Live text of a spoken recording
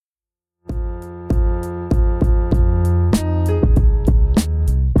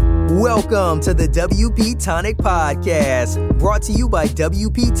Welcome to the WP Tonic Podcast, brought to you by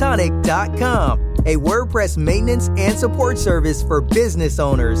WPTonic.com, a WordPress maintenance and support service for business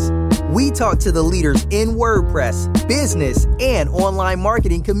owners. We talk to the leaders in WordPress, business, and online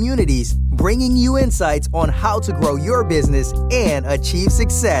marketing communities, bringing you insights on how to grow your business and achieve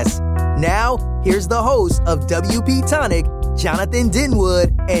success. Now, here's the hosts of WP Tonic, Jonathan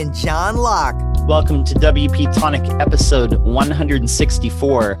Denwood and John Locke. Welcome to WP Tonic episode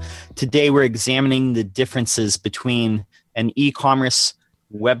 164. Today we're examining the differences between an e-commerce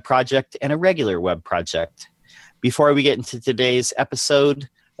web project and a regular web project. Before we get into today's episode,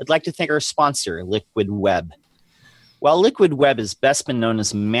 I'd like to thank our sponsor, Liquid Web. While Liquid Web has best been known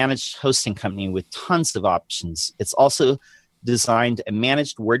as a managed hosting company with tons of options, it's also designed a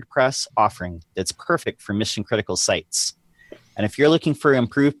managed WordPress offering that's perfect for mission-critical sites. And if you're looking for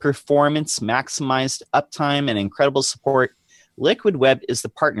improved performance, maximized uptime, and incredible support, Liquid Web is the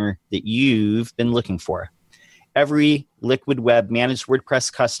partner that you've been looking for. Every Liquid Web managed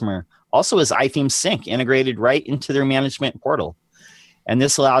WordPress customer also has iThemes Sync integrated right into their management portal. And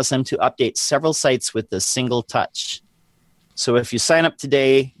this allows them to update several sites with a single touch. So if you sign up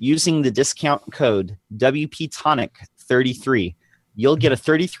today using the discount code WPTonic33, you'll get a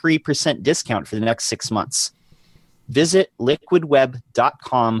 33% discount for the next 6 months. Visit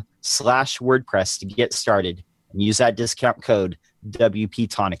liquidweb.com/WordPress to get started and use that discount code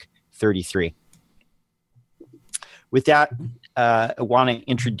WPTonic33. With that, I want to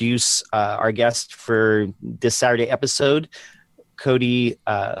introduce our guest for this Saturday episode, Cody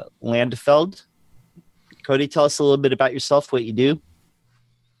Landefeld. Cody, tell us a little bit about yourself, what you do.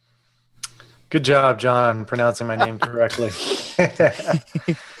 Good job, John, pronouncing my name correctly.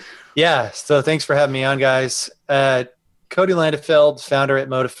 Yeah, so thanks for having me on, guys. Cody Landefeld, founder at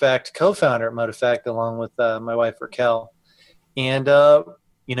Modeffect, co-founder at Modeffect, along with my wife, Raquel. And,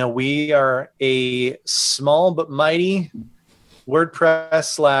 we are a small but mighty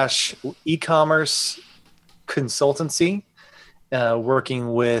WordPress / e-commerce consultancy,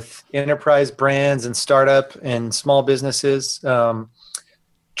 working with enterprise brands and startup and small businesses.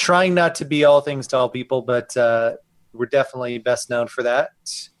 Trying not to be all things to all people, but we're definitely best known for that.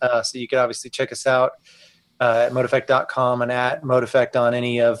 So you can obviously check us out at modeffect.com and at Modeffect on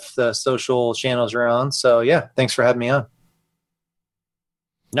any of the social channels you're on. So yeah, thanks for having me on.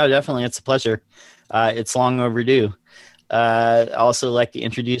 No, definitely. It's a pleasure. It's long overdue. I'd also like to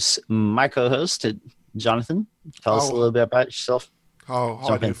introduce my co-host, Jonathan. Tell us a little bit about yourself. Oh,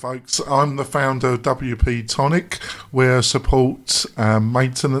 hi there, folks. I'm the founder of WP Tonic. We're a support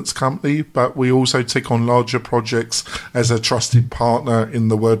maintenance company, but we also take on larger projects as a trusted partner in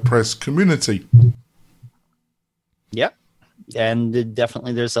the WordPress community. Yep. And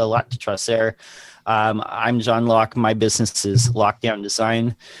definitely there's a lot to trust there. I'm John Locke. My business is Lockdown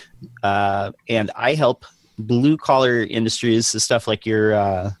Design. And I help blue-collar industries, the stuff like your,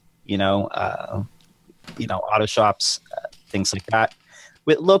 auto shops, things like that,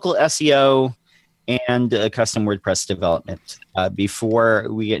 with local SEO and custom WordPress development. Before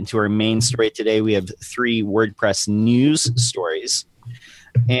we get into our main story today, we have 3 WordPress news stories.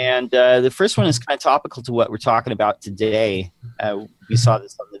 And the first one is kind of topical to what we're talking about today. We saw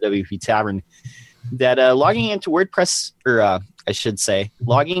this on the WP Tavern, that logging into WordPress,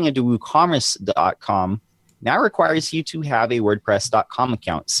 logging into WooCommerce.com now requires you to have a WordPress.com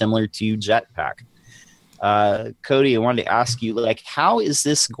account, similar to Jetpack. Cody, I wanted to ask you, how is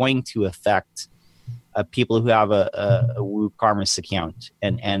this going to affect people who have a WooCommerce account,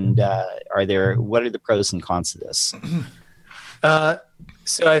 and what are the pros and cons of this?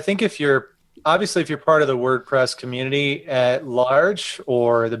 So I think if you're part of the WordPress community at large,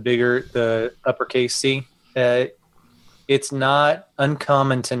 or the uppercase C, it's not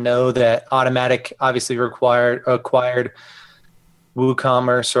uncommon to know that Automattic obviously acquired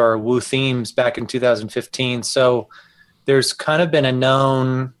WooCommerce or WooThemes back in 2015. So there's kind of been a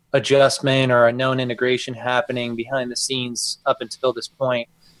known adjustment or a known integration happening behind the scenes up until this point.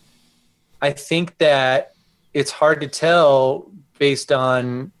 I think that it's hard to tell based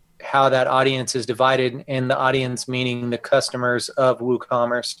on how that audience is divided, and the audience meaning the customers of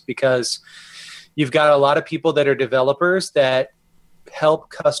WooCommerce, because you've got a lot of people that are developers that help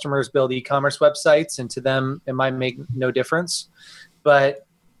customers build e-commerce websites, and to them it might make no difference. But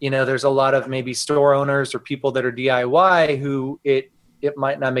there's a lot of maybe store owners or people that are DIY who it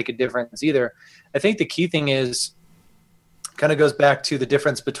might not make a difference either. I think the key thing is kind of goes back to the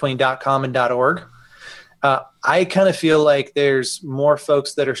difference between .com and .org. I kind of feel like there's more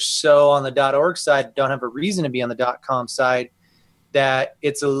folks that are so on the .org side, don't have a reason to be on the .com side, that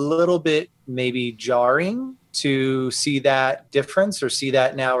it's a little bit maybe jarring to see that difference or see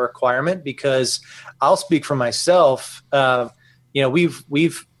that now requirement, because I'll speak for myself.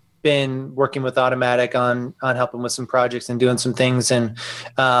 We've been working with Automattic on helping with some projects and doing some things. And,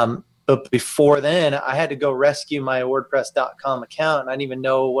 but before then I had to go rescue my WordPress.com account. And I didn't even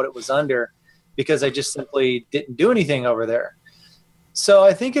know what it was under because I just simply didn't do anything over there. So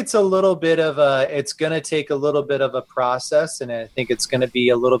I think it's it's going to take a little bit of a process, and I think it's going to be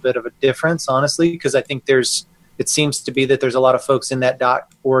a little bit of a difference, honestly, because I think it seems to be that there's a lot of folks in that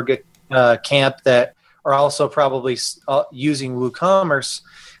 .org camp that are also probably using WooCommerce,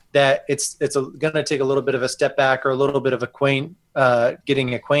 that it's going to take a little bit of a step back or a little bit of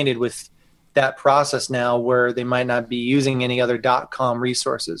getting acquainted with that process now, where they might not be using any other .com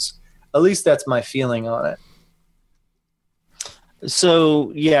resources. At least that's my feeling on it.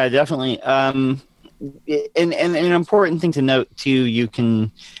 So yeah, definitely. And an important thing to note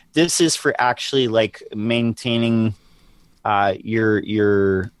too, this is for actually like maintaining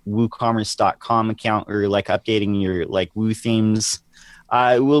your WooCommerce.com account, or like updating your like Woo themes.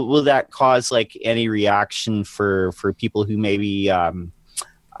 Will that cause like any reaction for people who maybe have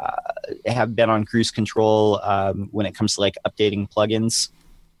been on cruise control when it comes to like updating plugins?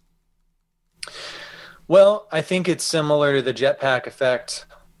 Well, I think it's similar to the Jetpack effect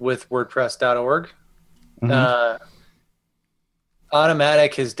with WordPress.org. Mm-hmm.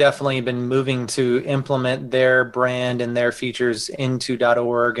 Automattic has definitely been moving to implement their brand and their features into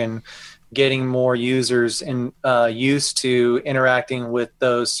 .org and getting more users and used to interacting with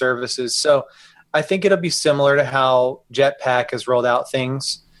those services. So I think it'll be similar to how Jetpack has rolled out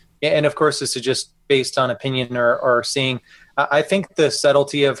things. And of course, this is just based on opinion or seeing. I think the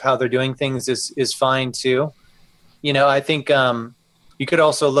subtlety of how they're doing things is fine too. I think you could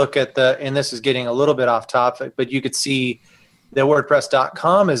also look at and this is getting a little bit off topic, but you could see that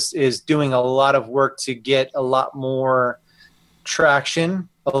WordPress.com is doing a lot of work to get a lot more traction,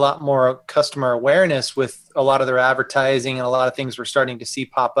 a lot more customer awareness with a lot of their advertising and a lot of things we're starting to see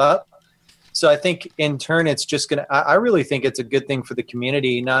pop up. So I think in turn, it's just I really think it's a good thing for the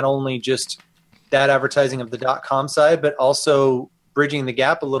community, not only just that advertising of the .com side, but also bridging the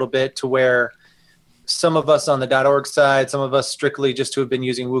gap a little bit to where some of us on the .org side, some of us strictly just who have been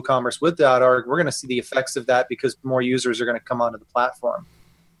using WooCommerce with .org, we're going to see the effects of that because more users are going to come onto the platform.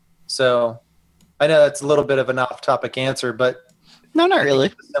 So I know that's a little bit of an off-topic answer, but no, not really.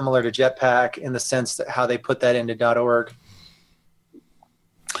 It's similar to Jetpack in the sense that how they put that into .org.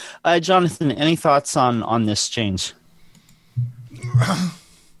 Jonathan, any thoughts on this change?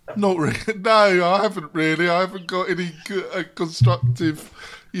 Not really. No, I haven't really. I haven't got any constructive,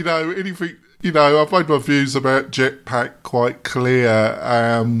 anything. I've made my views about Jetpack quite clear,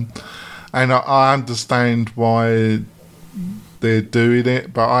 and I understand why they're doing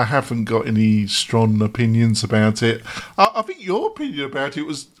it, but I haven't got any strong opinions about it. I think your opinion about it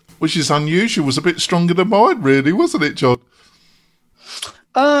which is unusual, was a bit stronger than mine, really, wasn't it, John?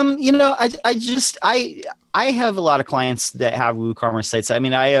 I have a lot of clients that have WooCommerce sites. I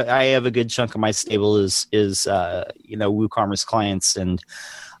mean, I have a good chunk of my stable is WooCommerce clients, and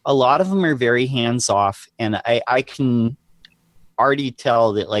a lot of them are very hands off, and I can already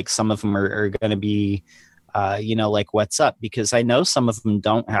tell that like some of them are going to be, like what's up, because I know some of them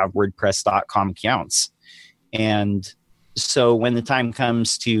don't have WordPress.com accounts, and so when the time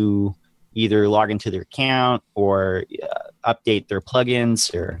comes to either log into their account or update their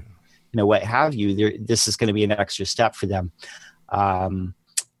plugins or what have you, this is going to be an extra step for them.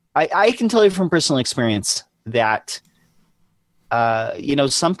 I can tell you from personal experience that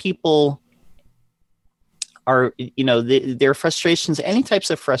some people are, their frustrations, any types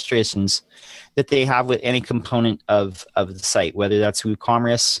of frustrations that they have with any component of the site, whether that's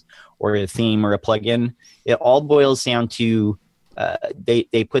WooCommerce or a theme or a plugin, it all boils down to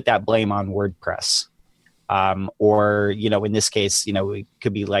they put that blame on WordPress. Or, in this case, it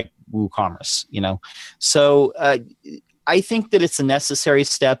could be like WooCommerce, So I think that it's a necessary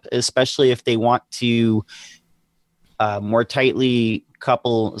step, especially if they want to more tightly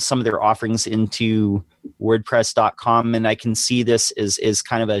couple some of their offerings into WordPress.com. And I can see this as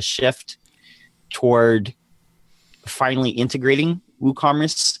kind of a shift toward finally integrating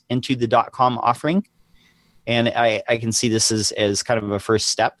WooCommerce into the .com offering. And I can see this as kind of a first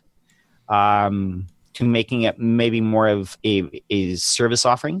step to making it maybe more of a service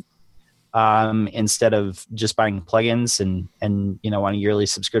offering instead of just buying plugins and on a yearly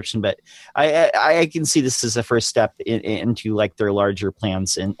subscription. But I can see this as a first step into like their larger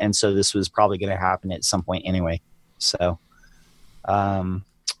plans, and so this was probably going to happen at some point anyway. So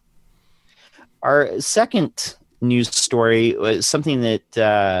our second news story was something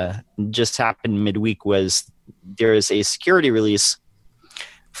that just happened midweek, was there is a security release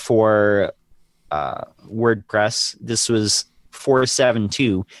for WordPress. This was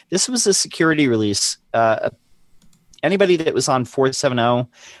 4.7.2. This was a security release. Anybody that was on 4.7.0,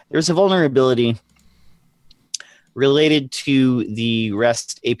 there's a vulnerability related to the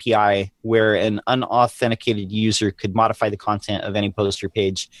REST API where an unauthenticated user could modify the content of any post or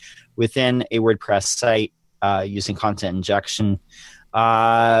page within a WordPress site using content injection.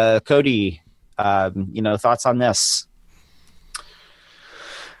 Cody, thoughts on this?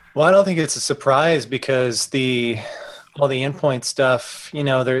 Well, I don't think it's a surprise because all the endpoint stuff,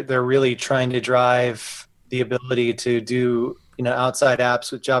 they're really trying to drive the ability to do outside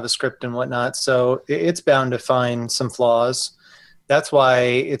apps with JavaScript and whatnot. So it's bound to find some flaws. That's why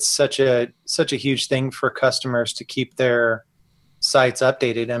it's such a huge thing for customers to keep their sites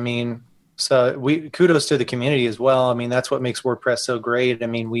updated. I mean, so kudos to the community as well. I mean, that's what makes WordPress so great. I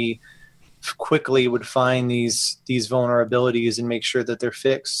mean, we quickly would find these vulnerabilities and make sure that they're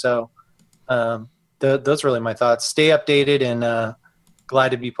fixed. So those are really my thoughts. Stay updated, and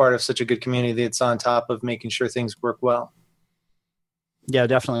glad to be part of such a good community that's on top of making sure things work well. Yeah,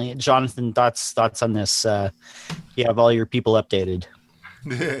 definitely. Jonathan, thoughts on this? You have all your people updated.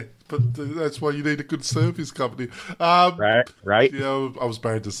 Yeah, but that's why you need a good service company. Right. Yeah, I was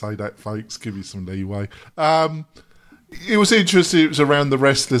bound to say that, folks. Give you some leeway. It was interesting. It was around the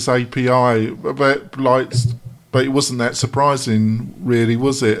RESTless API, but it wasn't that surprising, really,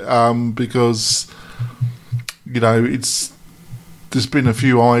 was it? Because there's been a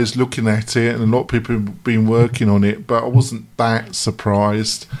few eyes looking at it, and a lot of people have been working on it, but I wasn't that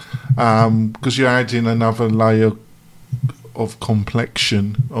surprised because you're adding another layer of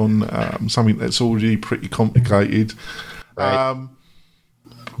complexion on something that's already pretty complicated. Right.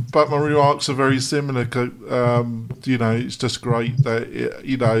 But my remarks are very similar. It's just great that,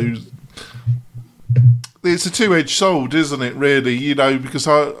 it's a two-edged sword, isn't it, really? Because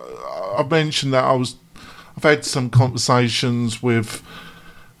I mentioned that I've had some conversations with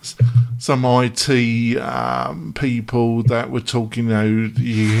some IT people that were talking,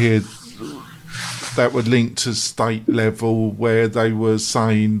 you hear that were linked to state level where they were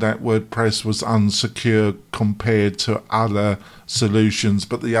saying that WordPress was unsecure compared to other solutions,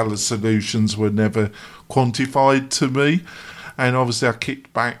 but the other solutions were never quantified to me. And obviously I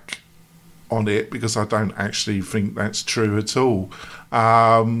kicked back on it because I don't actually think that's true at all.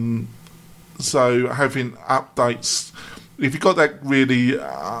 So having updates, if you've got that really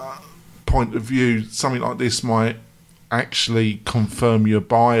point of view, something like this might actually confirm your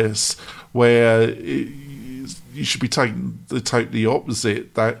bias, where you should be taking the totally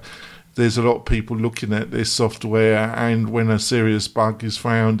opposite, that there's a lot of people looking at this software, and when a serious bug is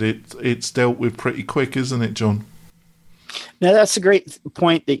found, it's dealt with pretty quick, isn't it, John? Now, that's a great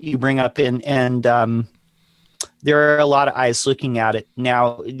point that you bring up, and there are a lot of eyes looking at it.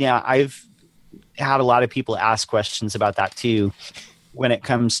 Now, I've had a lot of people ask questions about that too when it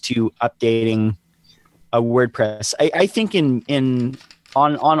comes to updating a WordPress. I think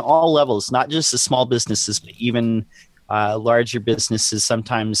on all levels, not just the small businesses, but even larger businesses,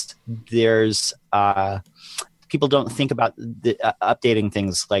 sometimes there's people don't think about the, updating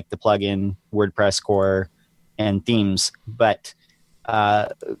things like the plugin, WordPress core, and themes. But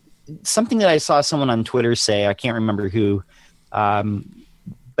something that I saw someone on Twitter say, I can't remember who,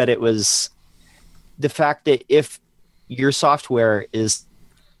 but it was the fact that if your software is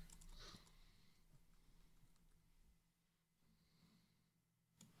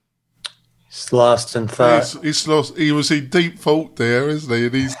He's lost in thought. He's lost. He was in deep thought there, isn't he?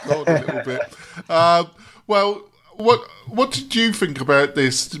 And he's gone a little bit. Well, what did you think about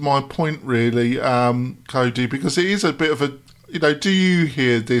this? My point, really, Cody, because it is a bit of a, do you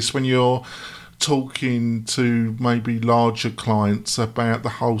hear this when you're talking to maybe larger clients about the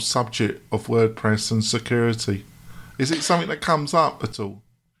whole subject of WordPress and security? Is it something that comes up at all?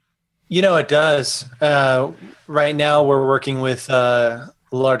 It does. Right now, we're working with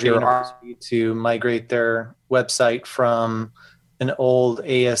larger university to migrate their website from an old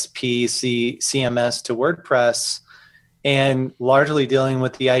ASP CMS to WordPress, and largely dealing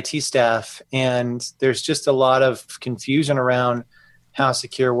with the IT staff. And there's just a lot of confusion around how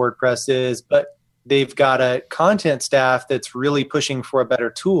secure WordPress is, but they've got a content staff that's really pushing for a better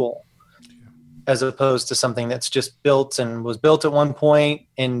tool as opposed to something that's just built and was built at one point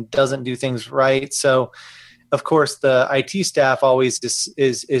and doesn't do things right. So of course, the IT staff always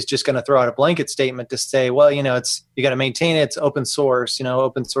is just going to throw out a blanket statement to say, well, it's, you got to maintain it. It's open source.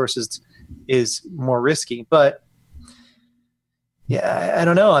 Open source is more risky. But yeah, I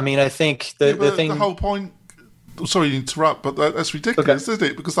don't know. I mean, I think the thing. The whole point, sorry to interrupt, but that's ridiculous, isn't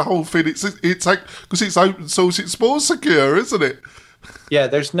it? Because the whole thing, it's like, because it's open source, it's more secure, isn't it? Yeah,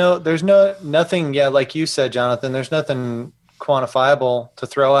 there's nothing. Yeah, like you said, Jonathan, there's nothing quantifiable to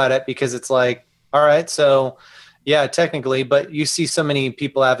throw at it, because it's like, all right, so yeah, technically, but you see so many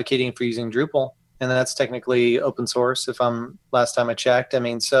people advocating for using Drupal, and that's technically open source. Last time I checked, I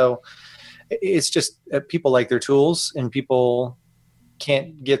mean, so it's just people like their tools, and people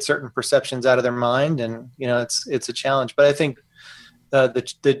can't get certain perceptions out of their mind, and it's a challenge. But I think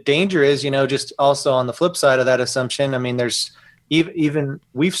the danger is, just also on the flip side of that assumption. I mean, there's even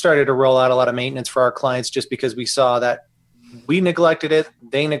we've started to roll out a lot of maintenance for our clients just because we saw that we neglected it,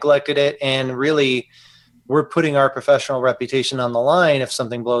 they neglected it, and really we're putting our professional reputation on the line if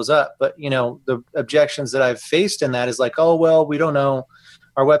something blows up. But the objections that I've faced in that is like, oh well, we don't know,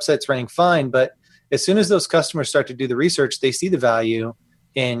 our website's running fine. But as soon as those customers start to do the research, they see the value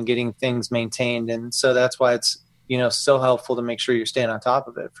in getting things maintained. And so that's why it's, so helpful to make sure you're staying on top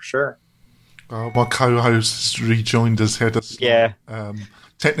of it, for sure. My co-host has rejoined us, had a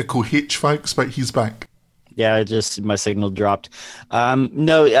technical hitch, folks, but he's back. Yeah, just my signal dropped.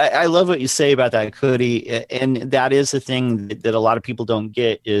 No, I love what you say about that, Cody. And that is the thing that a lot of people don't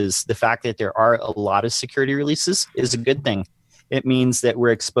get, is the fact that there are a lot of security releases is a good thing. It means that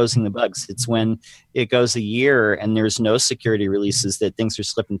we're exposing the bugs. It's when it goes a year and there's no security releases that things are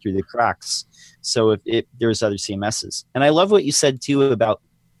slipping through the cracks. So if there's other CMSs. And I love what you said too about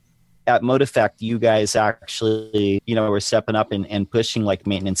at ModeEffect, you guys actually, were stepping up and pushing like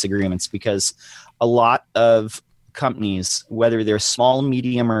maintenance agreements, because a lot of companies, whether they're small,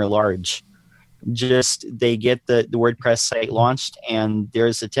 medium, or large, they get the WordPress site launched and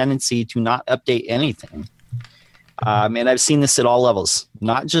there's a tendency to not update anything. And I've seen this at all levels,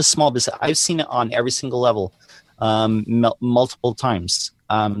 not just small business. I've seen it on every single level, multiple times.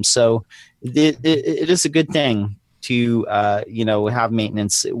 So it is a good thing to have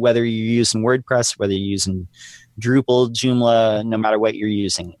maintenance, whether you're using WordPress, whether you're using Drupal, Joomla, no matter what you're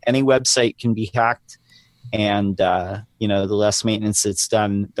using. Any website can be hacked, and the less maintenance it's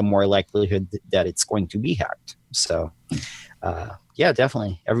done, the more likelihood that it's going to be hacked. So yeah,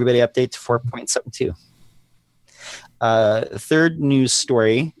 definitely. Everybody update to 4.72. Third news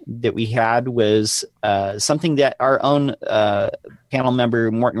story that we had was something that our own panel member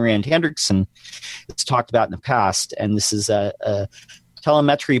Morten Rand Hendrickson has talked about in the past, and this is a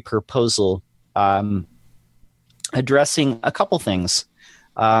telemetry proposal addressing a couple things.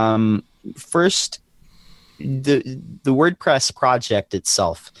 First, the WordPress project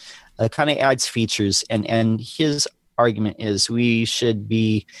itself kind of adds features, and his argument is we should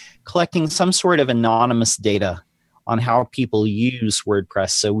be collecting some sort of anonymous data on how people use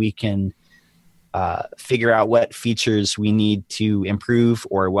WordPress, so we can figure out what features we need to improve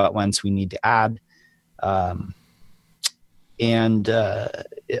or what ones we need to add. And a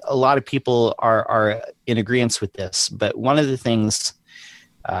lot of people are in agreement with this. But one of the things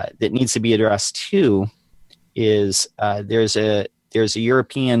that needs to be addressed too is there's a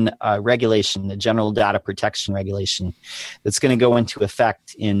European regulation, the General Data Protection Regulation, that's going to go into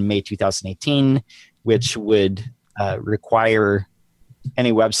effect in May 2018, which would require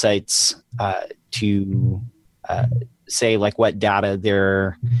any websites to say like what data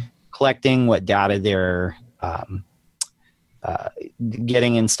they're collecting, what data they're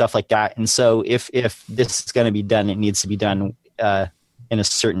getting, and stuff like that. And so if this is going to be done, it needs to be done in a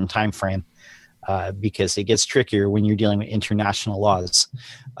certain time frame, because it gets trickier when you're dealing with international laws.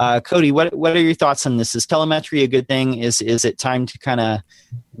 Cody, what are your thoughts on this? Is telemetry a good thing? Is it time to kind of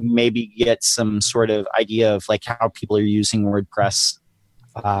maybe get some sort of idea of like how people are using WordPress,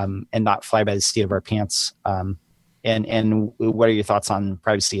 and not fly by the seat of our pants? And what are your thoughts on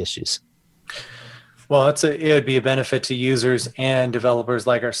privacy issues? Well, it would be a benefit to users and developers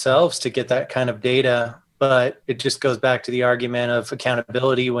like ourselves to get that kind of data, but it just goes back to the argument of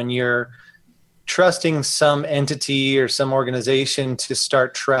accountability. When you're trusting some entity or some organization to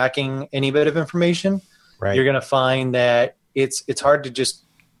start tracking any bit of information, right, you're going to find that it's hard to just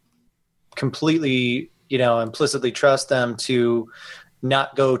completely, implicitly trust them to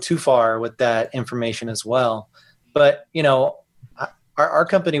not go too far with that information as well. But, our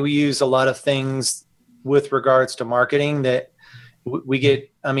company, we use a lot of things with regards to marketing that we get.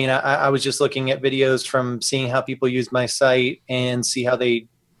 I mean, I was just looking at videos from seeing how people use my site and see how they,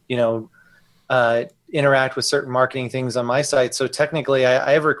 interact with certain marketing things on my site. So technically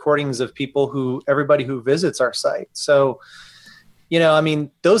I have recordings of everybody who visits our site. So,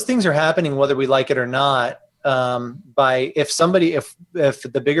 those things are happening whether we like it or not. If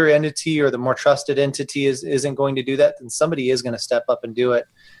the bigger entity or the more trusted entity isn't going to do that, then somebody is going to step up and do it.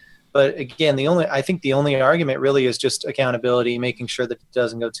 But again, I think the only argument really is just accountability, making sure that it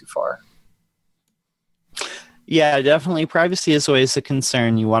doesn't go too far. Yeah, definitely. Privacy is always a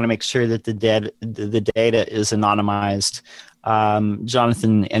concern. You want to make sure that the data is anonymized.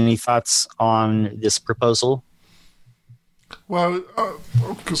 Jonathan, any thoughts on this proposal? Well, I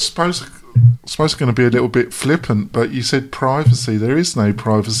suppose it's going to be a little bit flippant, but you said privacy. There is no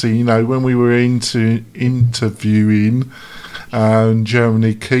privacy. You know, when we were interviewing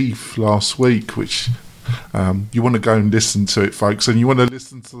Germany Keith last week, which you want to go and listen to it, folks, and you want to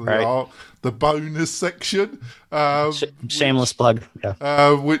listen to the bonus section. Shameless plug.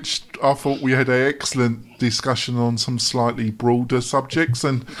 Yeah. Which I thought we had an excellent discussion on some slightly broader subjects,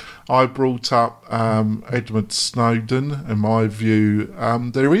 and I brought up Edward Snowden. In my view,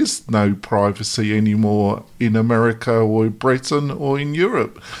 there is no privacy anymore in America or in Britain or in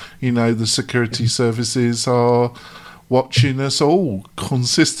Europe. You know, the security services are watching us all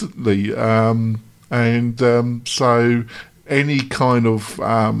consistently, so any kind of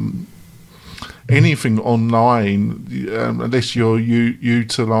anything online, unless you're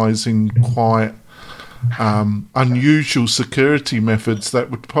utilising quite unusual security methods, that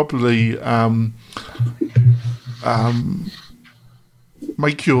would probably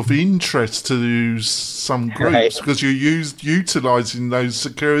make you of interest to some groups, because you're utilising those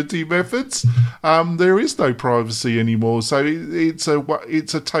security methods. There is no privacy anymore, so it's a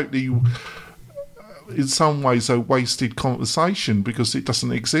totally, in some ways, a wasted conversation because it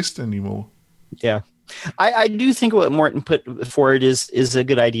doesn't exist anymore. Yeah. I do think what Morten put forward is a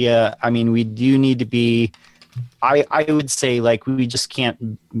good idea. I mean, we do need to be, I would say, like, we just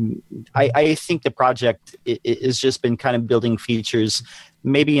can't, I think the project has just been kind of building features,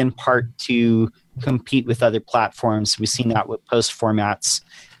 maybe in part to compete with other platforms. We've seen that with post formats.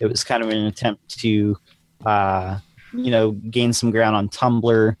 It was kind of an attempt to, gain some ground on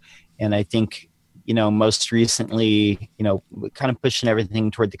Tumblr. And I think, most recently, kind of pushing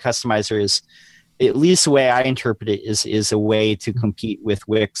everything toward the customizer is, at least the way I interpret it, is a way to compete with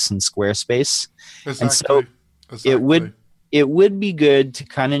Wix and Squarespace. Exactly. And so it would be good to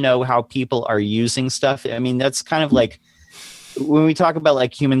kind of know how people are using stuff. I mean, that's kind of like when we talk about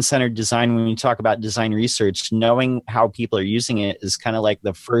like human-centered design, when we talk about design research, knowing how people are using it is kind of like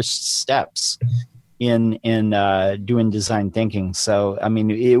the first steps in doing design thinking. So, I mean,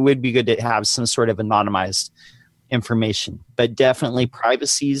 it would be good to have some sort of anonymized information, but definitely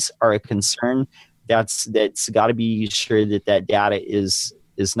privacies are a concern. That's got to be sure that data is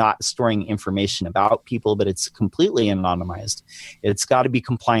not storing information about people, but it's completely anonymized. It's got to be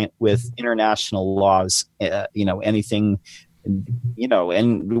compliant with international laws. Anything, and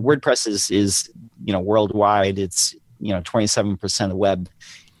WordPress is worldwide. It's 27% of the web.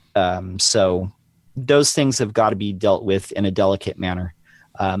 So those things have got to be dealt with in a delicate manner.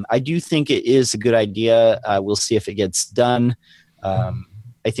 I do think it is a good idea. We'll see if it gets done. I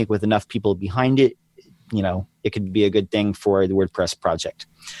think with enough people behind it, it could be a good thing for the WordPress project.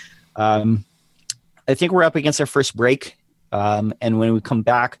 I think we're up against our first break. And when we come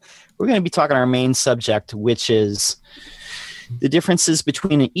back, we're going to be talking our main subject, which is the differences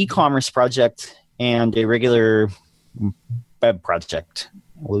between an e-commerce project and a regular web project.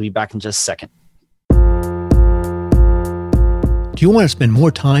 We'll be back in just a second. Do you want to spend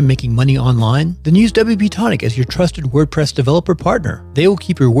more time making money online? Then use WP Tonic as your trusted WordPress developer partner. They will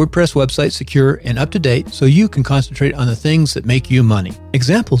keep your WordPress website secure and up to date so you can concentrate on the things that make you money.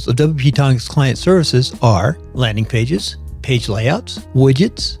 Examples of WP Tonic's client services are landing pages, page layouts,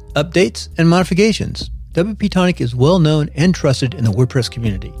 widgets, updates, and modifications. WP Tonic is well known and trusted in the WordPress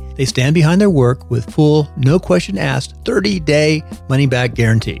community. They stand behind their work with full, no question asked, 30-day money-back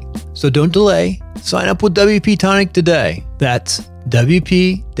guarantee. So don't delay. Sign up with WP Tonic today. That's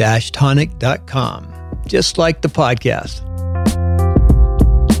WP-Tonic.com. Just like the podcast.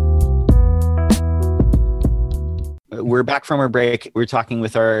 We're back from our break. We're talking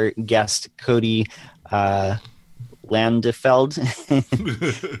with our guest, Cody Landefeld.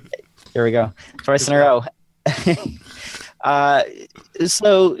 There we go. Twice in a row.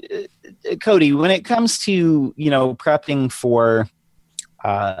 So, Cody, when it comes to, prepping for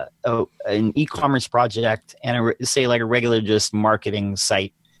an e-commerce project and say like a regular just marketing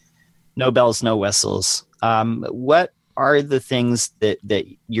site, no bells, no whistles, what are the things that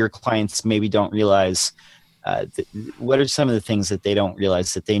your clients maybe don't realize? What are some of the things that they don't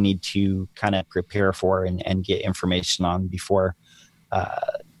realize that they need to kind of prepare for and get information on before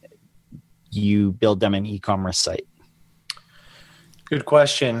you build them an e-commerce site? Good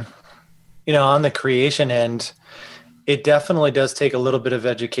question. On the creation end, it definitely does take a little bit of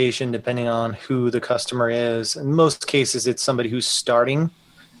education depending on who the customer is. In most cases, it's somebody who's starting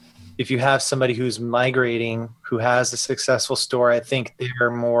if you have somebody who's migrating, who has a successful store, I think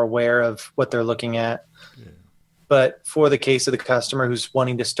they're more aware of what they're looking at. Yeah. But for the case of the customer who's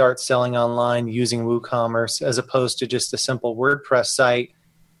wanting to start selling online using WooCommerce as opposed to just a simple WordPress site,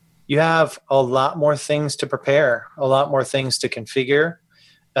 you have a lot more things to prepare, a lot more things to configure.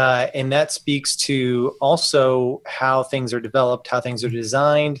 And that speaks to also how things are developed, how things are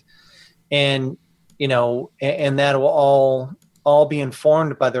designed. And, and that will all be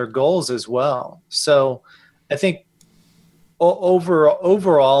informed by their goals as well. So I think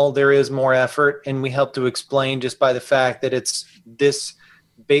overall, there is more effort, and we help to explain just by the fact that it's this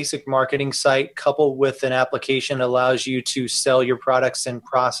basic marketing site coupled with an application that allows you to sell your products and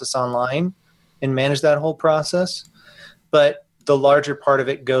process online and manage that whole process. But the larger part of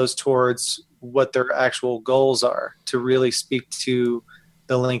it goes towards what their actual goals are to really speak to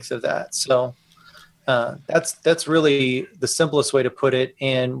the length of that. So that's really the simplest way to put it,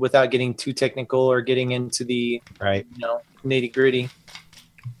 and without getting too technical or getting into the nitty gritty.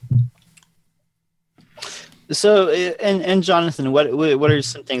 So, and Jonathan, what are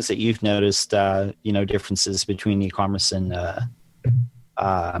some things that you've noticed, differences between e-commerce and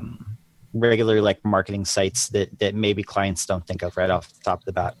regular like marketing sites that maybe clients don't think of right off the top of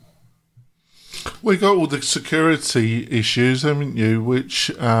the bat? We got all the security issues, haven't you? Which,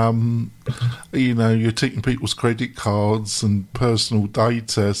 you're taking people's credit cards and personal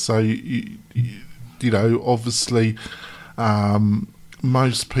data. So, obviously,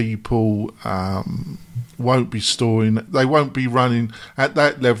 most people won't be storing. They won't be running at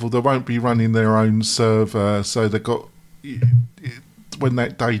that level. They won't be running their own server. So they got when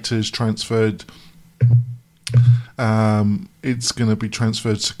that data is transferred. It's going to be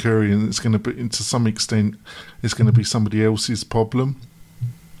transferred securely, and it's going to be, to some extent, it's going to be somebody else's problem.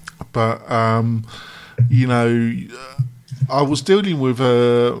 But I was dealing with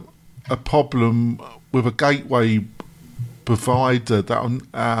a problem with a gateway provider that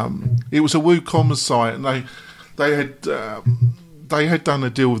it was a WooCommerce site, and they had done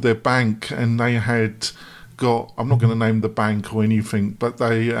a deal with their bank, and they had got, I'm not going to name the bank or anything, but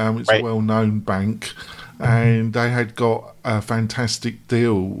it's a well-known bank. And they had got a fantastic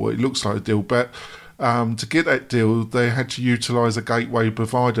deal. Well, it looks like a deal, but to get that deal, they had to utilise a gateway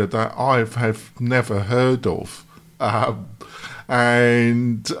provider that I have never heard of.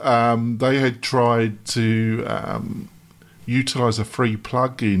 And they had tried to utilise a free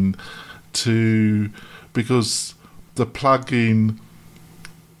plugin because the plugin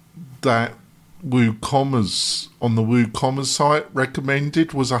that WooCommerce on the WooCommerce site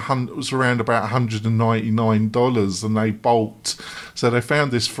recommended was around about $199, and they balked. So they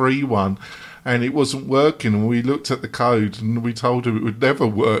found this free one, and it wasn't working. And we looked at the code, and we told them it would never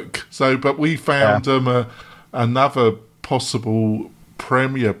work. So, but we found them another possible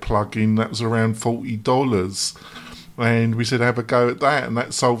Premier plugin that was around $40, and we said have a go at that, and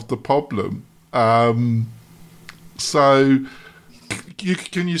that solved the problem. So.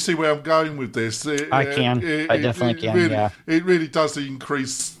 Can you see where I'm going with this? I definitely can. Really, it really does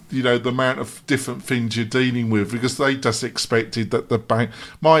increase, the amount of different things you're dealing with, because they just expected that the bank.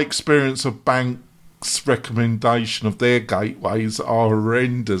 My experience of banks' recommendation of their gateways are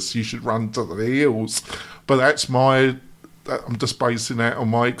horrendous. You should run to the hills, but I'm just basing that on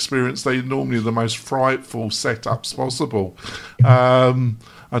my experience. They're normally the most frightful setups possible.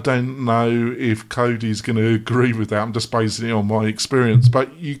 I don't know if Cody's going to agree with that. I'm just basing it on my experience.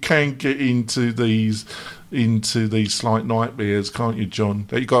 But you can get into these slight nightmares, can't you, John?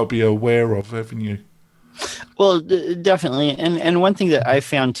 That you've got to be aware of, haven't you? Well, definitely. And one thing that I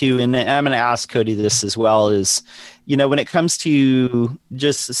found too, and I'm going to ask Cody this as well, is, when it comes to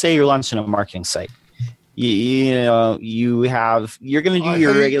just say you're launching a marketing site, you're going to do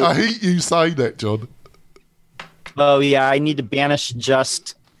your regular. I hate you saying that, John. Oh yeah, I need to banish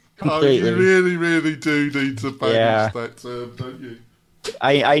just completely. Oh, you really, really do need to banish that term, don't you?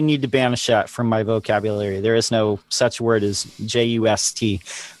 I need to banish that from my vocabulary. There is no such word as JUST.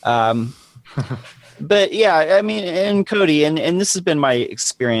 But yeah, I mean, and Cody, and this has been my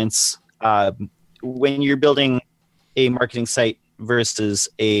experience when you're building a marketing site versus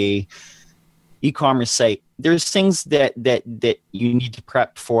a e-commerce site, there's things that you need to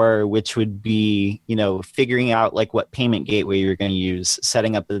prep for, which would be, figuring out like what payment gateway you're going to use,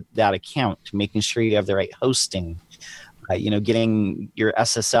 setting up that account, making sure you have the right hosting, getting your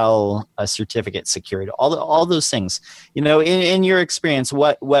SSL certificate secured, all those things. In your experience,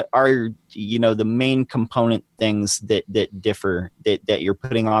 what are the main component things that differ that you're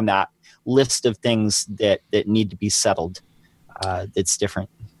putting on that list of things that need to be settled? That's different.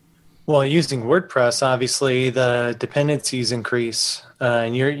 Well, using WordPress, obviously the dependencies increase,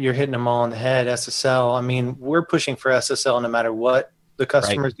 and you're hitting them all on the head. SSL. I mean, we're pushing for SSL no matter what the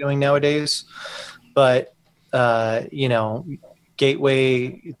customer is doing nowadays. But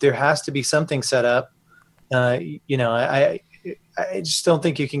gateway, there has to be something set up. I just don't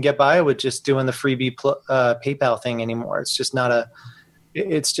think you can get by with just doing the freebie PayPal thing anymore. It's just not a.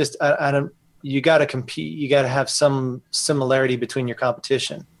 It's just I don't. You got to compete. You got to have some similarity between your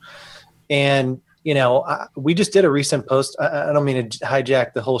competition. And, we just did a recent post. I don't mean to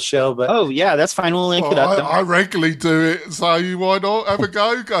hijack the whole show, but. Oh, yeah, that's fine. We'll link it up. I regularly do it, so why not have a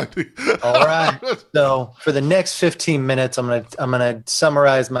go, Cody? All right. So for the next 15 minutes, I'm gonna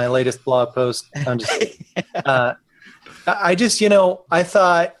summarize my latest blog post. I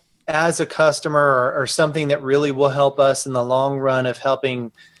thought as a customer or something that really will help us in the long run of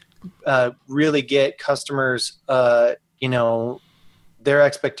helping really get customers, their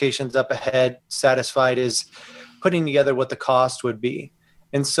expectations up ahead, satisfied, is putting together what the cost would be.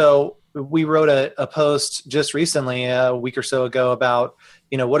 And so we wrote a post just recently, a week or so ago, about,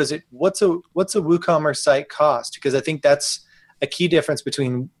 what's a WooCommerce site cost? Because I think that's a key difference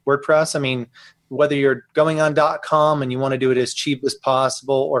between WordPress. I mean, whether you're going on .com and you want to do it as cheap as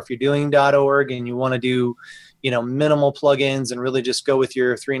possible, or if you're doing .org and you want to do, minimal plugins and really just go with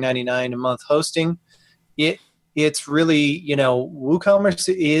your $3.99 a month hosting, it's really, WooCommerce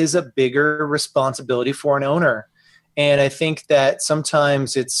is a bigger responsibility for an owner. And I think that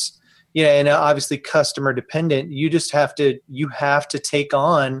sometimes it's, and obviously customer dependent. You have to take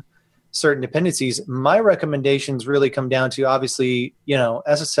on certain dependencies. My recommendations really come down to, obviously,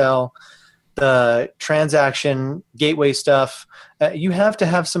 SSL, the transaction gateway stuff. You have to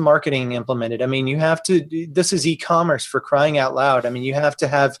have some marketing implemented. I mean, this is e-commerce, for crying out loud. I mean, you have to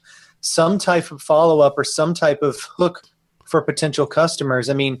have some type of follow-up or some type of hook for potential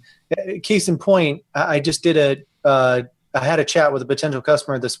customers. I mean, case in point, I had a chat with a potential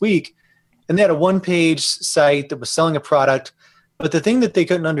customer this week, and they had a one-page site that was selling a product. But the thing that they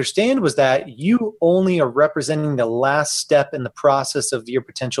couldn't understand was that you only are representing the last step in the process of your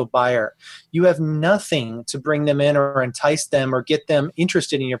potential buyer. You have nothing to bring them in or entice them or get them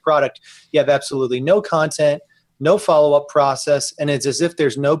interested in your product. You have absolutely no content, no follow-up process, and it's as if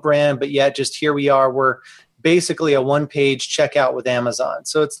there's no brand, but yet just here we are. We're basically a one-page checkout with Amazon.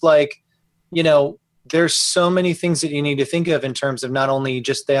 So it's like, there's so many things that you need to think of in terms of not only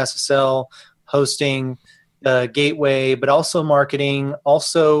just the SSL, hosting, gateway, but also marketing,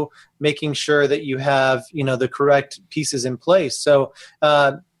 also making sure that you have, the correct pieces in place. So,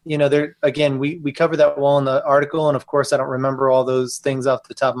 there again, we cover that well in the article, and of course, I don't remember all those things off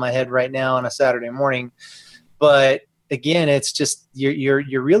the top of my head right now on a Saturday morning. But again, it's just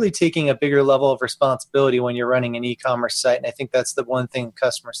you're really taking a bigger level of responsibility when you're running an e-commerce site, and I think that's the one thing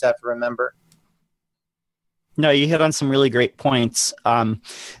customers have to remember. No, you hit on some really great points. One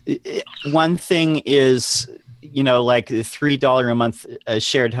thing is, like the $3 a month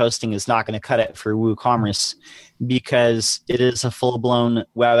shared hosting is not going to cut it for WooCommerce, because it is a full-blown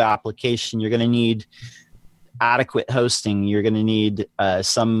web application. You're going to need adequate hosting. You're going to need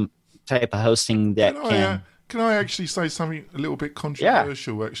some type of hosting that Can I actually say something a little bit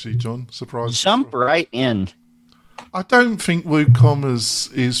controversial, actually, John? Surprise. Jump right in. I don't think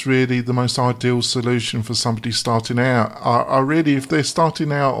WooCommerce is really the most ideal solution for somebody starting out. I really, if they're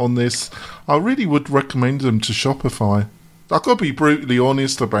starting out on this, I really would recommend them to Shopify. I've got to be brutally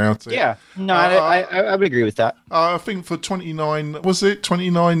honest about it. Yeah, no, I would agree with that. I think for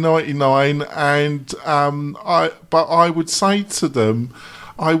 $29.99, and but I would say to them,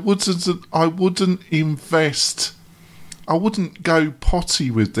 I wouldn't invest. I wouldn't go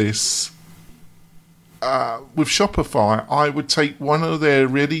potty with this. With Shopify, I would take one of their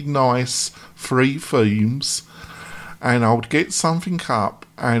really nice free themes, and I would get something up,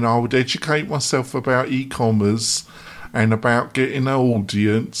 and I would educate myself about e-commerce and about getting an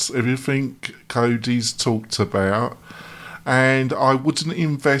audience, everything Cody's talked about. And I wouldn't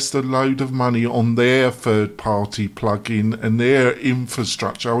invest a load of money on their third-party plugin and their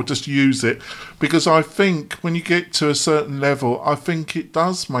infrastructure. I would just use it, because I think when you get to a certain level, I think it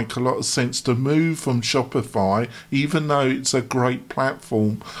does make a lot of sense to move from Shopify, even though it's a great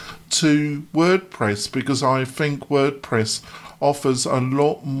platform, to WordPress, because I think WordPress offers a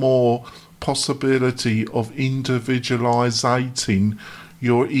lot more possibility of individualizing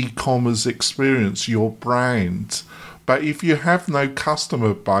your e-commerce experience, your brand. But if you have no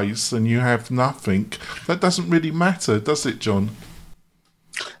customer base and you have nothing, that doesn't really matter, does it, John?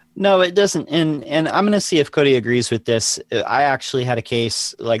 No, it doesn't. And I'm going to see if Cody agrees with this. I actually had a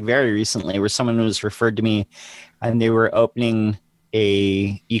case like very recently where someone was referred to me, and they were opening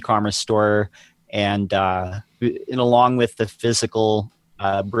a e-commerce store, and along with the physical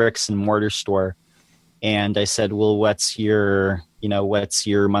bricks and mortar store. And I said, well, what's your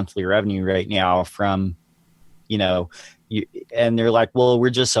monthly revenue right now from, and they're like, well,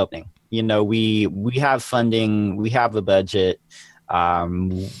 we're just opening. We have funding, we have a budget,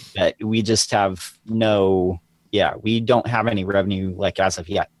 but we just have we don't have any revenue like as of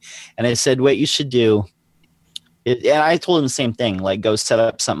yet. And I said, what you should do, and I told him the same thing, like go set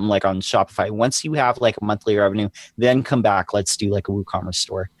up something like on Shopify. Once you have like a monthly revenue, then come back, let's do like a WooCommerce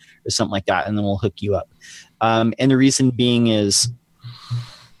store or something like that, and then we'll hook you up. And the reason being is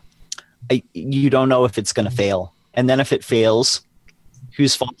you don't know if it's going to fail. And then if it fails,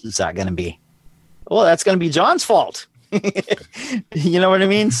 whose fault is that going to be? Well, that's going to be John's fault. You know what I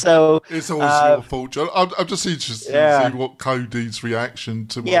mean? So it's always your fault, John. I'm just interested to see what Cody's reaction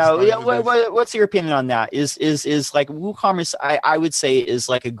to what's your opinion on that? Is like WooCommerce, I would say, is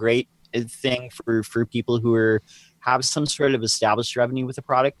like a great thing for people who have some sort of established revenue with the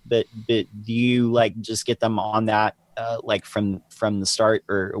product, but do you like just get them on that like from the start,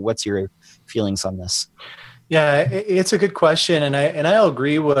 or what's your feelings on this? Yeah, it's a good question, and I'll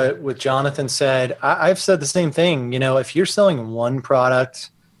agree what Jonathan said. I've said the same thing. If you're selling one product,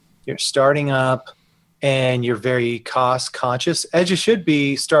 you're starting up, and you're very cost conscious, as you should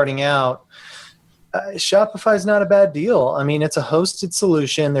be starting out, Shopify is not a bad deal. I mean, it's a hosted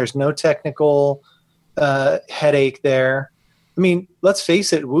solution. There's no technical headache there. I mean, let's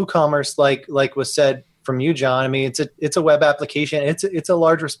face it, WooCommerce, like was said from you, John. I mean, it's a web application. It's a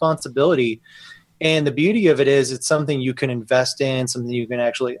large responsibility. And the beauty of it is it's something you can invest in, something you can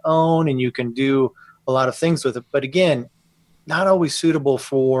actually own, and you can do a lot of things with it. But again, not always suitable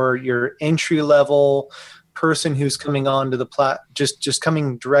for your entry-level person who's coming onto the just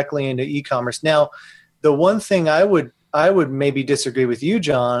coming directly into e-commerce. Now, the one thing I would maybe disagree with you,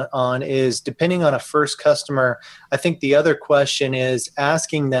 John, on is depending on a first customer, I think the other question is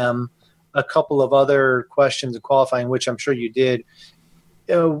asking them a couple of other questions and qualifying, which I'm sure you did.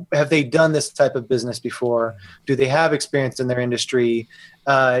 Have they done this type of business before? Do they have experience in their industry?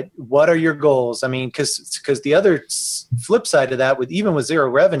 What are your goals? I mean, because the other flip side of that, even with zero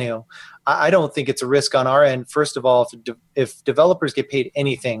revenue, I don't think it's a risk on our end. First of all, if developers get paid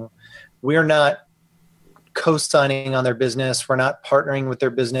anything, we're not co-signing on their business. We're not partnering with their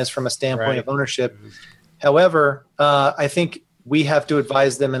business from a standpoint of ownership. However, I think we have to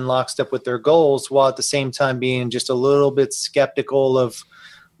advise them in lockstep with their goals, while at the same time being just a little bit skeptical of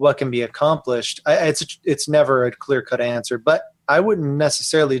what can be accomplished. It's never a clear-cut answer, but I wouldn't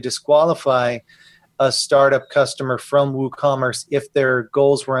necessarily disqualify a startup customer from WooCommerce if their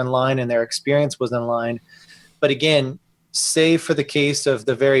goals were in line and their experience was in line. But again, save for the case of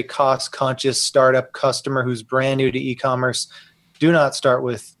the very cost-conscious startup customer who's brand new to e-commerce, do not start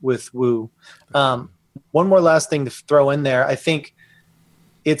with Woo. One more last thing to throw in there. I think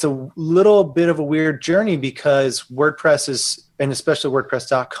it's a little bit of a weird journey because WordPress is, and especially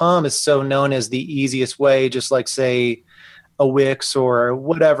WordPress.com, is so known as the easiest way, just like, say, a Wix or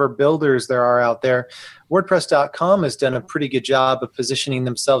whatever builders there are out there. WordPress.com has done a pretty good job of positioning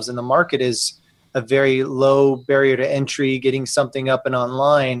themselves in the market as a very low barrier to entry, getting something up and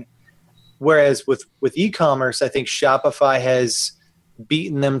online. Whereas with e-commerce, I think Shopify has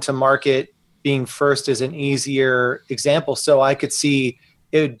beaten them to market. Being first is an easier example. So I could see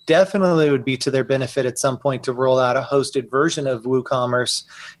it definitely would be to their benefit at some point to roll out a hosted version of WooCommerce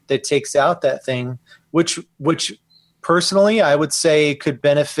that takes out that thing, which personally I would say could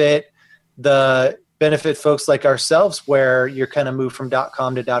benefit folks like ourselves, where you're kind of moved from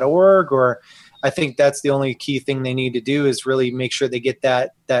 .com to .org, or I think that's the only key thing they need to do is really make sure they get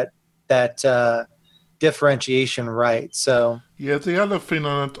that differentiation right. So yeah, the other thing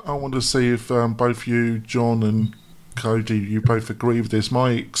I want to see if both you, John, and Cody, you both agree with this.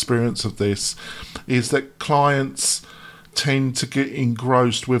 My experience of this is that clients tend to get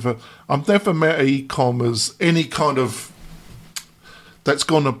engrossed with I've never met e-commerce, any kind of that's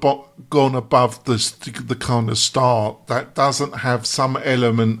gone above the kind of start that doesn't have some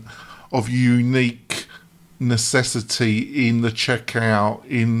element of unique necessity in the checkout,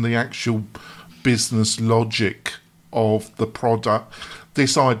 in the actual business logic of the product.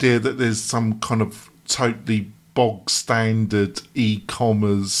 This idea that there's some kind of totally bog standard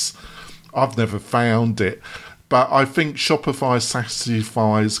e-commerce, I've never found it. But I think Shopify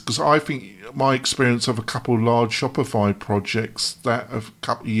satisfies, because I think my experience of a couple of large Shopify projects that a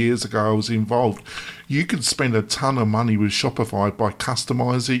couple of years ago I was involved, you could spend a ton of money with Shopify by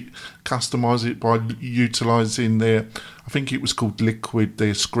customize it by utilizing their, I think it was called Liquid,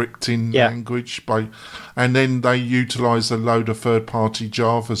 their scripting language, and then they utilize a load of third-party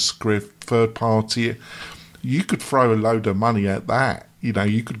JavaScript, you could throw a load of money at that. You know,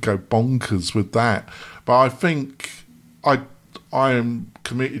 you could go bonkers with that. But I think I am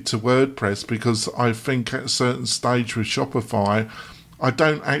committed to WordPress because I think at a certain stage with Shopify, I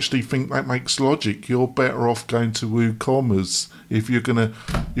don't actually think that makes logic. You're better off going to WooCommerce if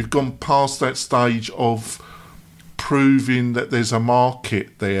you've gone past that stage of proving that there's a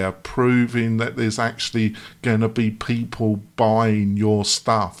market there, proving that there's actually going to be people buying your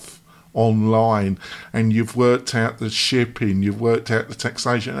stuff online, and you've worked out the shipping, you've worked out the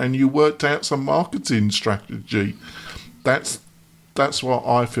taxation, and you worked out some marketing strategy. That's what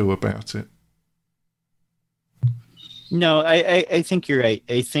I feel about it. No, I think you're right.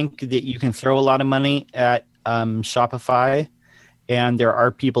 I think that you can throw a lot of money at Shopify, and there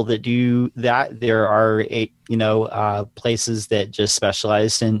are people that do that. There are places that just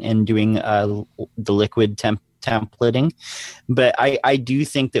specialize in doing the liquid templating. But I do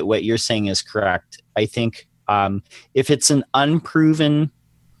think that what you're saying is correct. I think if it's an unproven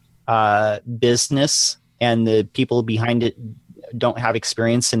business and the people behind it don't have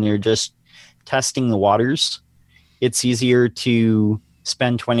experience and they're just testing the waters, it's easier to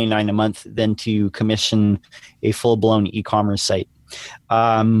spend $29 a month than to commission a full-blown e-commerce site.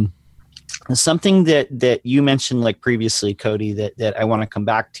 Something that you mentioned like previously, Cody, that I want to come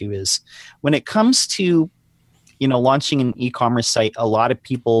back to is when it comes to launching an e-commerce site, a lot of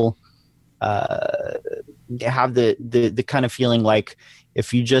people have the kind of feeling like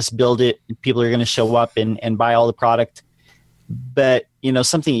if you just build it, people are going to show up and buy all the product. But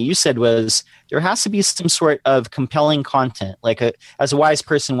something you said was there has to be some sort of compelling content. Like as a wise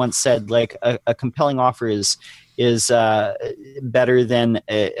person once said, like a compelling offer is better than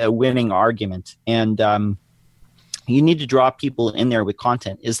a winning argument, and you need to draw people in there with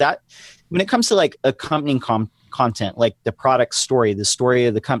content. Is that when it comes to like accompanying content, like the product story, the story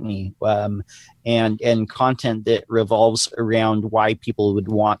of the company, and content that revolves around why people would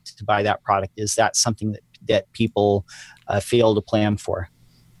want to buy that product? Is that something that people fail to plan for?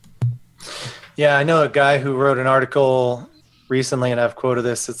 Yeah, I know a guy who wrote an article recently, and I've quoted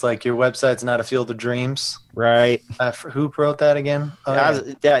this. It's like, your website's not a field of dreams. Right. Who wrote that again?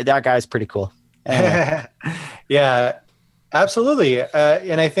 That guy's pretty cool. Anyway. Yeah, absolutely.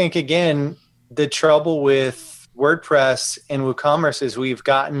 And I think, again, the trouble with WordPress and WooCommerce is we've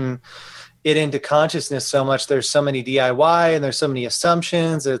gotten it into consciousness so much. There's so many DIY and there's so many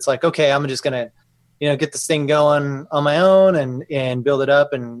assumptions. It's like, okay, I'm just going to get this thing going on my own and build it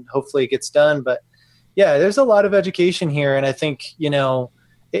up, and hopefully it gets done. But yeah, there's a lot of education here. And I think,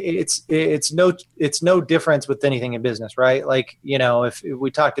 it's no difference with anything in business, right? Like, if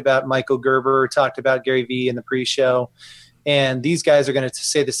we talked about Michael Gerber, talked about Gary Vee in the pre-show, and these guys are going to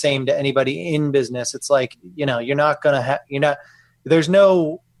say the same to anybody in business. It's like, you're not going to there's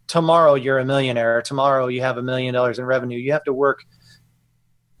no tomorrow you're a millionaire, or tomorrow you have $1 million in revenue. You have to work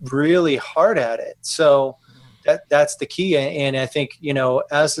really hard at it. So that's the key. And I think,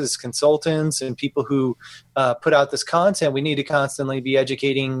 as consultants and people who put out this content, we need to constantly be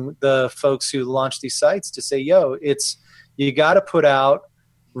educating the folks who launch these sites to say, you got to put out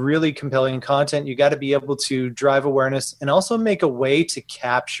really compelling content. You got to be able to drive awareness and also make a way to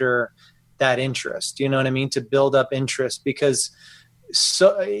capture that interest. You know what I mean? To build up interest, because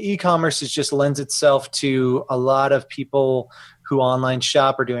e-commerce just lends itself to a lot of people who online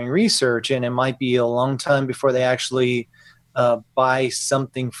shop are doing research, and it might be a long time before they actually buy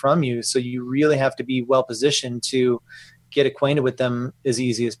something from you. So you really have to be well positioned to get acquainted with them as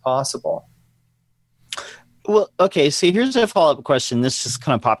easy as possible. Well, okay, so here's a follow-up question. This just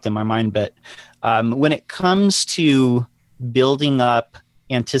kind of popped in my mind, but when it comes to building up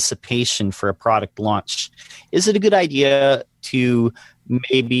anticipation for a product launch, is it a good idea to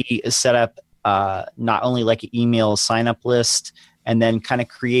maybe set up not only like an email sign-up list and then kind of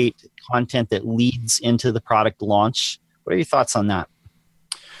create content that leads into the product launch? What are your thoughts on that?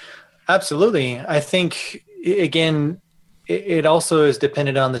 Absolutely. I think, again, it also is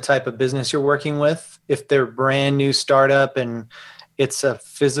dependent on the type of business you're working with. If they're brand new startup and it's a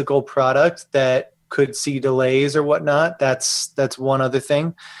physical product that could see delays or whatnot, that's one other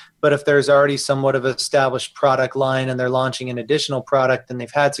thing. But if there's already somewhat of an established product line and they're launching an additional product and they've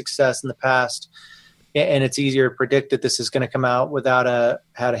had success in the past, and it's easier to predict that this is going to come out without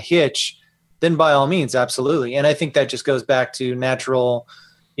a hitch, then by all means, absolutely. And I think that just goes back to natural,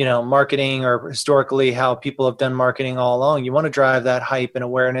 marketing or historically how people have done marketing all along. You want to drive that hype and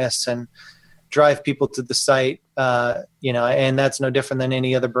awareness and drive people to the site, and that's no different than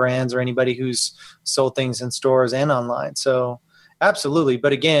any other brands or anybody who's sold things in stores and online. So absolutely.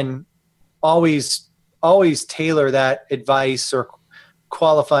 But again, always tailor that advice or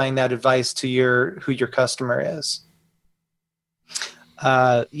qualifying that advice to who your customer is.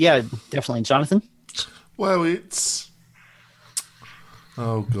 Yeah, definitely. Jonathan? Well,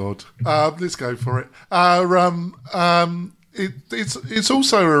 oh God, let's go for it. It's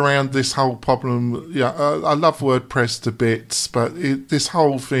also around this whole problem. Yeah, I love WordPress to bits, but this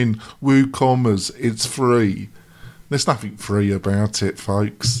whole thing, WooCommerce, it's free. There's nothing free about it,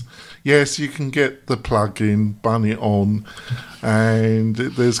 folks. Yes, you can get the plugin, bung it on, and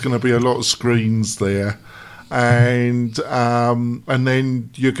there's going to be a lot of screens there, and then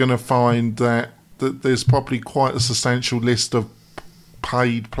you're going to find that there's probably quite a substantial list of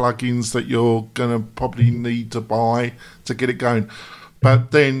paid plugins that you're going to probably need to buy to get it going.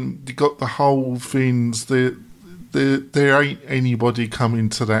 But then you got the whole things that there ain't anybody coming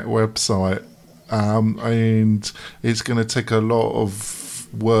to that website, and it's going to take a lot of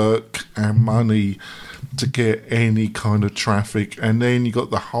work and money to get any kind of traffic. And then you got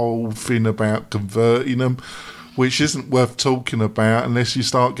the whole thing about converting them, which isn't worth talking about unless you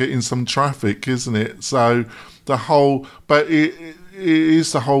start getting some traffic, isn't it? So it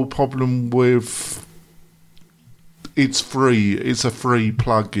is the whole problem with it's free. It's a free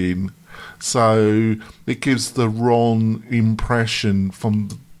plugin, so it gives the wrong impression from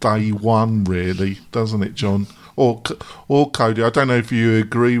day one, really, doesn't it, John? Or Cody? I don't know if you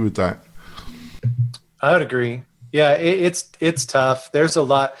agree with that. I would agree. Yeah, it's tough. There's a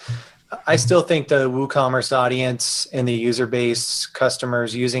lot. I still think the WooCommerce audience and the user base,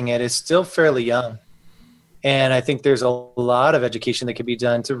 customers using it, is still fairly young. And I think there's a lot of education that can be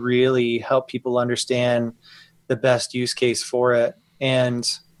done to really help people understand the best use case for it. And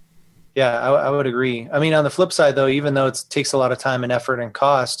yeah, I would agree. I mean, on the flip side, though, even though it takes a lot of time and effort and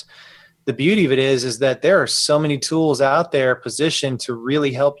cost, the beauty of it is that there are so many tools out there positioned to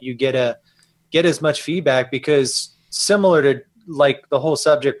really help you get as much feedback, because similar to like the whole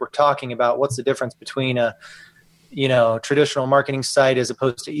subject we're talking about, what's the difference between a traditional marketing site as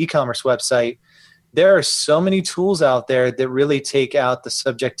opposed to e-commerce website? There are so many tools out there that really take out the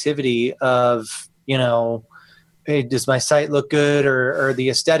subjectivity of, hey, does my site look good, or the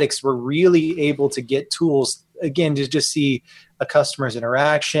aesthetics. We're really able to get tools, again, to just see a customer's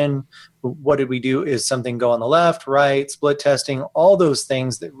interaction. What did we do? Is something go on the left, right, split testing, all those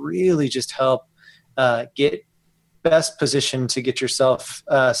things that really just help get best positioned to get yourself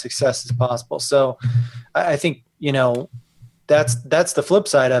success as possible. So I think, that's the flip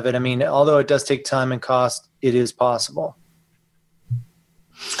side of it. I mean, although it does take time and cost, it is possible.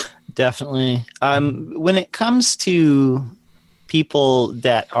 Definitely. When it comes to people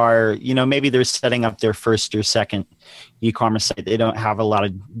that are, maybe they're setting up their first or second e-commerce site, they don't have a lot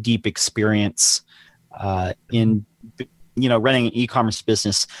of deep experience in, running an e-commerce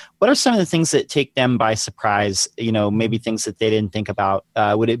business. What are some of the things that take them by surprise? Maybe things that they didn't think about.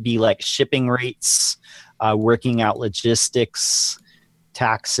 Would it be like shipping rates, working out logistics,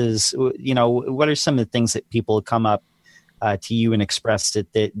 taxes? What are some of the things that people come up to you and express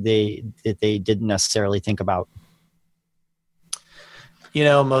that they didn't necessarily think about?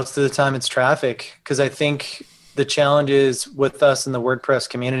 Most of the time it's traffic, because I think the challenge is with us in the WordPress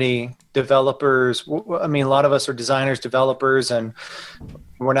community, developers, I mean, a lot of us are designers, developers, and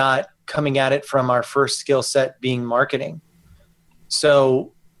we're not coming at it from our first skill set being marketing.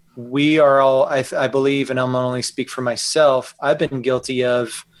 So we are all, I believe, and I'm only speak for myself, I've been guilty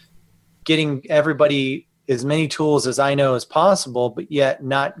of getting everybody as many tools as I know as possible, but yet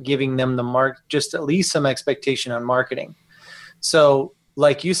not giving them just at least some expectation on marketing. So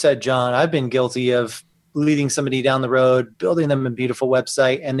like you said, John, I've been guilty of leading somebody down the road, building them a beautiful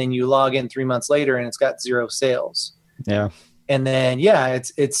website, and then you log in 3 months later and it's got 0 sales. Yeah. And then,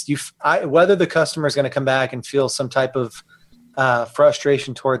 whether the customer is going to come back and feel some type of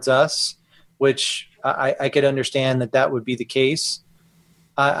frustration towards us, which I could understand that would be the case.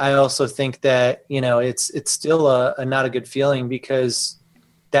 I also think that, it's still a not a good feeling, because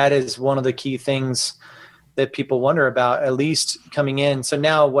that is one of the key things that people wonder about, at least coming in. So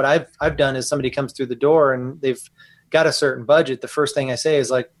now what I've done is somebody comes through the door and they've got a certain budget. The first thing I say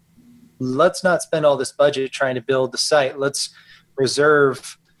is like, let's not spend all this budget trying to build the site.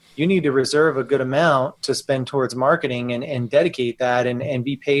 You need to reserve a good amount to spend towards marketing and dedicate that and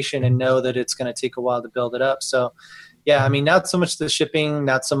be patient and know that it's going to take a while to build it up. So yeah, I mean, not so much the shipping,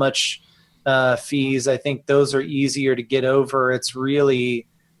 not so much fees. I think those are easier to get over. It's really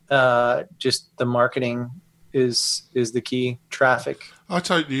just the marketing is the key. Traffic. I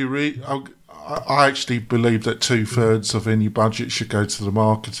totally agree. I actually believe that 2/3 of any budget should go to the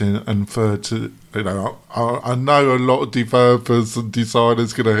marketing and third to, I know a lot of developers and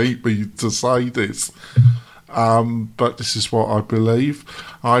designers going to hate me to say this, but this is what I believe.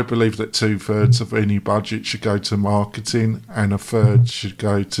 I believe that 2/3 of any budget should go to marketing and 1/3 should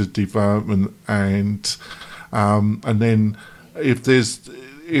go to development, and then if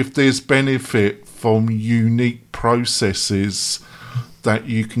there's benefit from unique processes that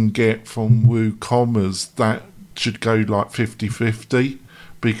you can get from WooCommerce, that should go like 50-50,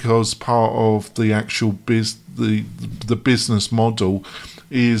 because part of the actual the business model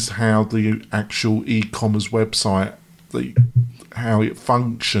is how the actual e-commerce website, how it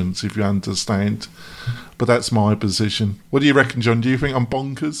functions, if you understand. But that's my position. What do you reckon, John? Do you think I'm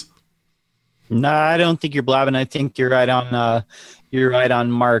bonkers? No, I don't think you're blabbing. I think you're right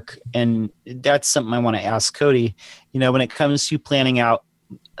on mark. And that's something I want to ask Cody. When it comes to planning out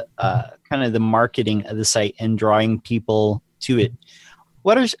kind of the marketing of the site and drawing people to it,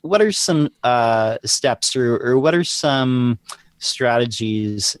 what are some steps or what are some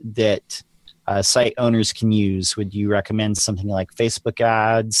strategies that site owners can use? Would you recommend something like Facebook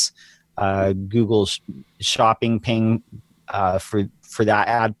ads, Google shopping, paying for that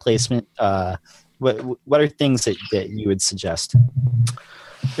ad placement? What are things that you would suggest?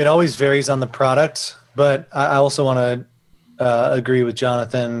 It always varies on the product, but I also want to agree with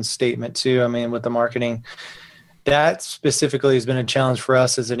Jonathan's statement too. I mean, with the marketing, that specifically has been a challenge for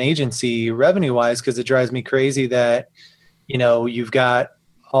us as an agency revenue-wise, because it drives me crazy that, you've got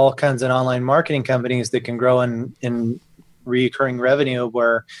all kinds of online marketing companies that can grow in recurring revenue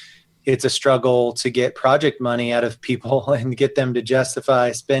where it's a struggle to get project money out of people and get them to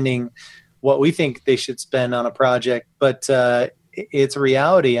justify spending what we think they should spend on a project. But it's a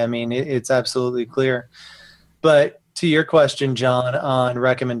reality. I mean, it's absolutely clear. But to your question, John, on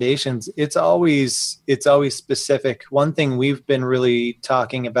recommendations, it's always specific. One thing we've been really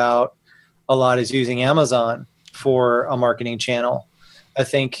talking about a lot is using Amazon for a marketing channel. I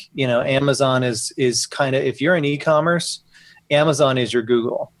think, Amazon is kind of, if you're in e-commerce, Amazon is your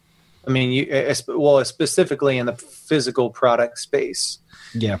Google. I mean, specifically in the physical product space.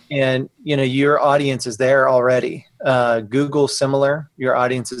 Yeah. And, your audience is there already. Google, similar. Your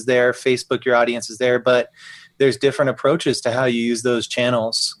audience is there. Facebook, your audience is there. But there's different approaches to how you use those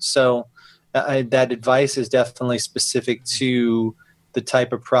channels. So that advice is definitely specific to the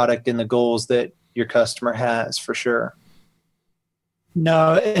type of product and the goals that your customer has, for sure.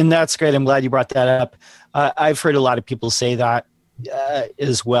 No, and that's great. I'm glad you brought that up. I've heard a lot of people say that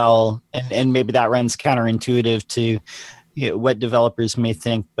as well, and maybe that runs counterintuitive to what developers may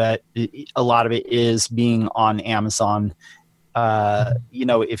think, but a lot of it is being on Amazon.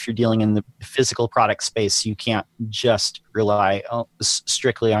 If you're dealing in the physical product space, you can't just rely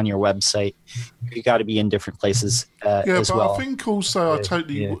strictly on your website. You got to be in different places as well. I think also I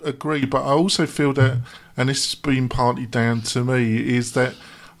totally agree, but I also feel that, and this has been partly down to me, is that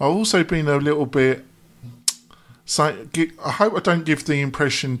I've also been a little bit. So I hope I don't give the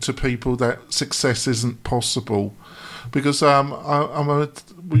impression to people that success isn't possible, because I'm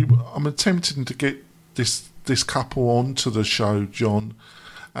attempting to get this couple onto the show, John.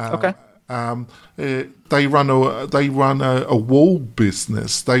 Okay. They run a wall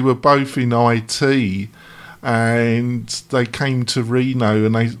business. They were both in IT, and they came to Reno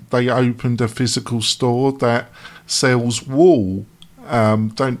and they opened a physical store that sells wool.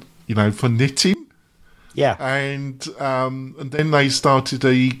 For knitting. Yeah. And then they started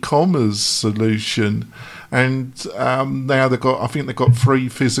an e-commerce solution, and now they've got 3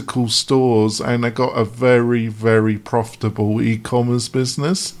 physical stores, and they've got a very, very profitable e-commerce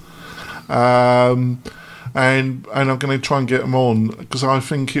business. And I'm going to try and get them on, because I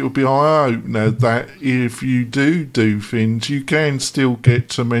think it would be eye-opener that if you do things, you can still get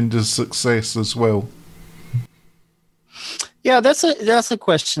tremendous success as well. Yeah, that's a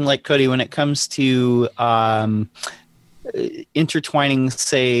question, like Cody, when it comes to intertwining,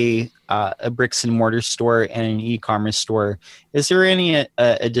 say, a bricks and mortar store and an e-commerce store. Is there any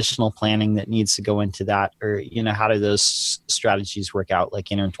additional planning that needs to go into that, or how do those strategies work out,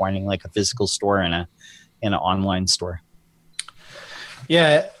 like intertwining, like a physical store and an online store?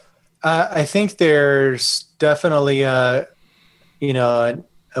 Yeah, I think there's definitely a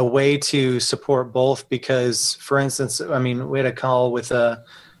way to support both, because, for instance, I mean, we had a call with a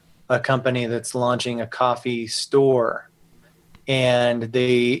company that's launching a coffee store, and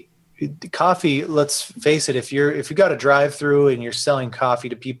the coffee, let's face it, if you've got a drive-through and you're selling coffee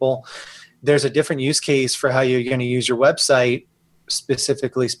to people, there's a different use case for how you're going to use your website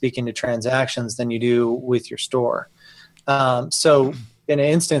specifically speaking to transactions than you do with your store. So in an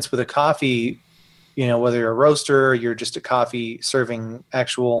instance with a coffee, whether you're a roaster or you're just a coffee serving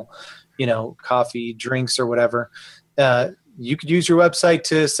actual, coffee drinks or whatever, you could use your website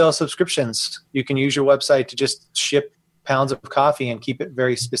to sell subscriptions. You can use your website to just ship pounds of coffee and keep it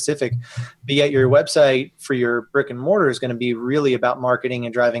very specific. But yet your website for your brick and mortar is going to be really about marketing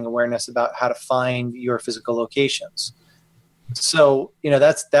and driving awareness about how to find your physical locations. So,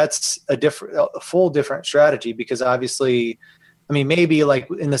 that's a full different strategy, because obviously, maybe like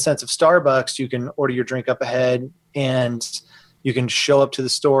in the sense of Starbucks, you can order your drink up ahead and you can show up to the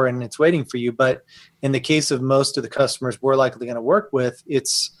store and it's waiting for you. But in the case of most of the customers we're likely going to work with,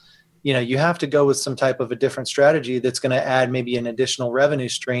 it's, you have to go with some type of a different strategy that's going to add maybe an additional revenue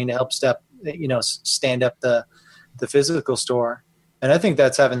stream to help stand up the physical store. And I think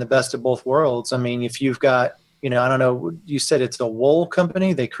that's having the best of both worlds. If you've got, I don't know, you said it's a wool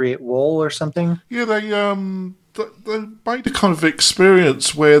company, they create wool or something? Yeah, they made a kind of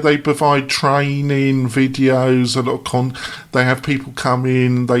experience where they provide training videos, a lot of they have people come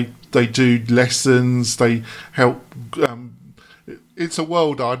in, they do lessons, they help. It's a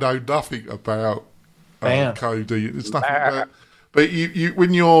world I know nothing about, Cody. It's nothing about. But you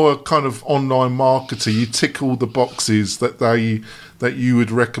when you're a kind of online marketer, you tick all the boxes that you would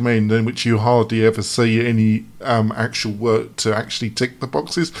recommend, and which you hardly ever see any actual work to actually tick the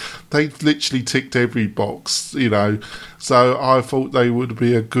boxes. They've literally ticked every box, So I thought they would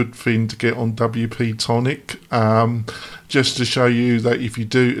be a good thing to get on WP Tonic, just to show you that if you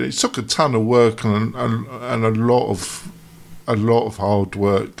do, it took a ton of work and a lot of hard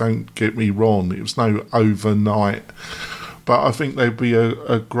work. Don't get me wrong; it was no overnight. But I think they'd be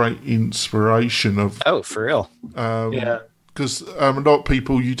a great inspiration of. Oh, for real? Yeah. Because a lot of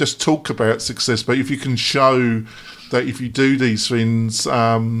people, you just talk about success, but if you can show that if you do these things,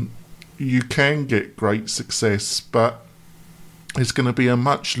 you can get great success. But it's going to be a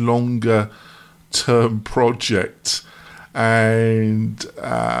much longer term project, and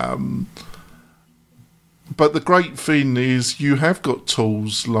but the great thing is you have got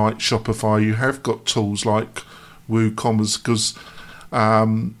tools like Shopify, you have got tools like WooCommerce, because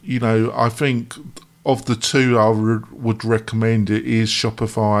I think of the two I would recommend, it is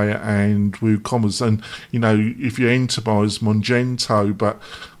Shopify and WooCommerce. And if you enterprise Magento, but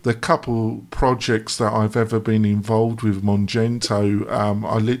the couple projects that I've ever been involved with Magento,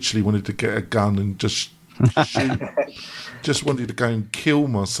 I literally wanted to get a gun and just shoot, just wanted to go and kill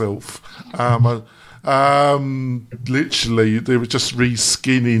myself. Literally, they were just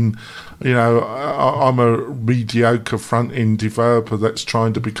reskinning. I'm a mediocre front-end developer that's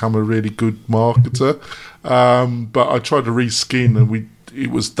trying to become a really good marketer, but I tried to reskin, and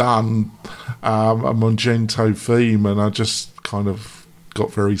it was done, a Magento theme, and I just kind of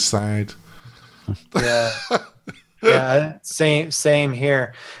got very sad. Yeah, same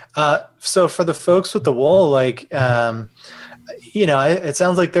here. So for the folks with the wool, it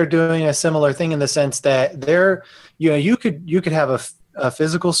sounds like they're doing a similar thing in the sense that you could have a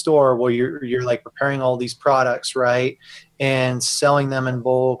physical store where you're like preparing all these products, right, and selling them in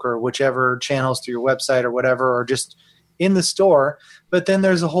bulk or whichever channels through your website or whatever, or just in the store. But then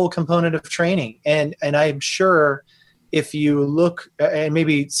there's a whole component of training, and I'm sure if you look and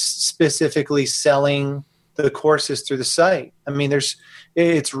maybe specifically selling the courses through the site,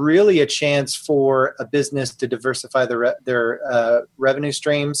 it's really a chance for a business to diversify their revenue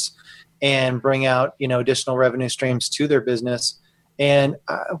streams and bring out additional revenue streams to their business. And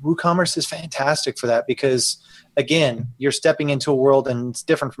WooCommerce is fantastic for that, because again, you're stepping into a world, and it's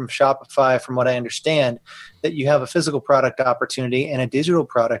different from Shopify, from what I understand, that you have a physical product opportunity and a digital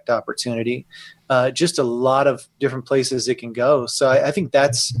product opportunity. Just a lot of different places it can go. So I think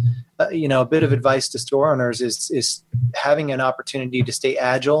that's a bit of advice to store owners is having an opportunity to stay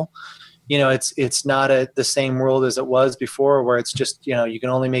agile. It's not the same world as it was before, where it's just you can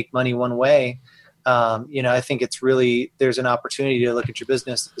only make money one way. I think it's really, there's an opportunity to look at your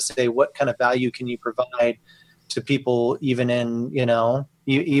business to say, what kind of value can you provide to people, even in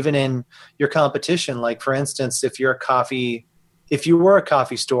your competition. Like, for instance, if you were a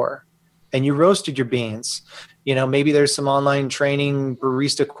coffee store and you roasted your beans, maybe there's some online training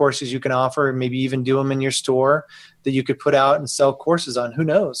barista courses you can offer, and maybe even do them in your store that you could put out and sell courses on. Who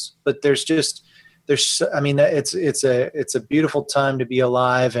knows? But it's a beautiful time to be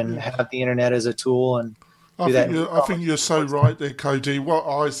alive and have the internet as a tool and do that. I think you're so right there, Cody. What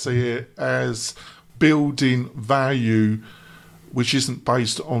I see it as building value, which isn't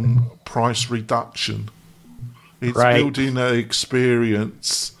based on price reduction. It's building an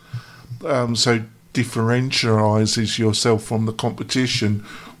experience. So differentializes yourself from the competition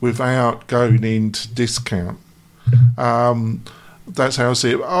without going into discount. That's how I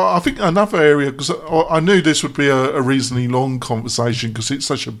see it. I think another area, because I knew this would be a reasonably long conversation because it's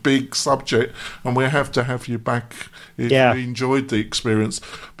such a big subject, and we have to have you back if you enjoyed the experience.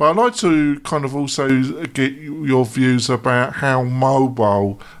 But I'd like to kind of also get your views about how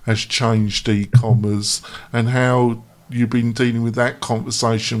mobile has changed e-commerce and how you've been dealing with that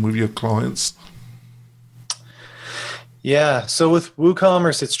conversation with your clients. Yeah, so with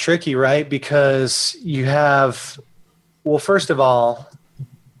WooCommerce, it's tricky, right? Because you have... Well, first of all,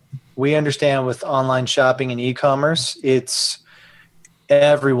 we understand with online shopping and e-commerce, it's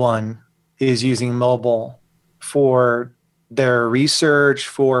everyone is using mobile for their research,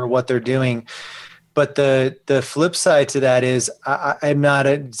 for what they're doing. But the flip side to that is I'm not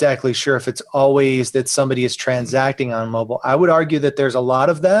exactly sure if it's always that somebody is transacting on mobile. I would argue that there's a lot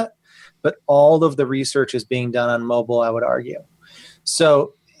of that, but all of the research is being done on mobile, I would argue.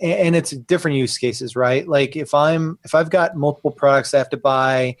 So, and it's different use cases, right? Like if I've got multiple products I have to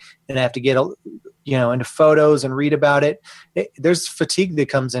buy and I have to get, into photos and read about it, there's fatigue that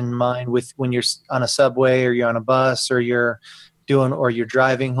comes in mind with when you're on a subway or you're on a bus or you're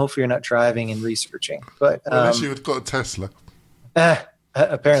driving. Hopefully you're not driving and researching, but unless you've got a Tesla.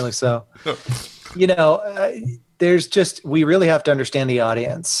 Apparently so. We really have to understand the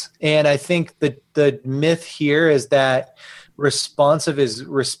audience. And I think the myth here is that responsive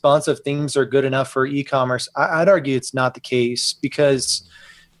things are good enough for e-commerce. I'd argue it's not the case, because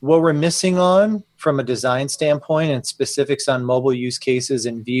what we're missing on from a design standpoint and specifics on mobile use cases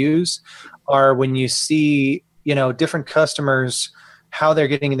and views are when you see, different customers, how they're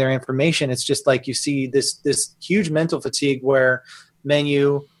getting their information. It's just like you see this huge mental fatigue where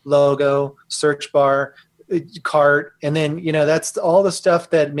menu, logo, search bar, cart, and then, that's all the stuff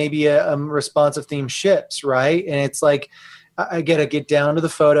that maybe a responsive theme ships, right? And it's like, I got to get down to the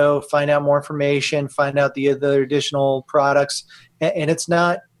photo, find out more information, find out the additional products. And it's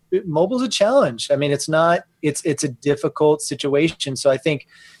not, mobile's a challenge. I mean, it's a difficult situation. So I think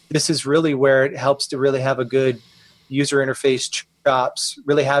this is really where it helps to really have a good user interface chops,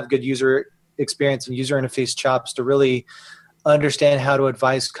 really have good user experience and user interface chops to really understand how to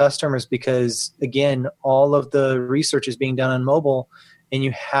advise customers, because again, all of the research is being done on mobile and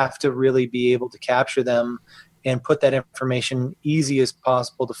you have to really be able to capture them and put that information easy as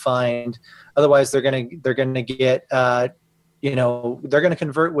possible to find. Otherwise, they're going to get, they're going to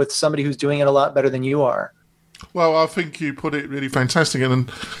convert with somebody who's doing it a lot better than you are. Well, I think you put it really fantastic,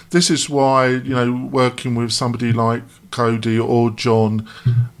 and this is why, working with somebody like Cody or John,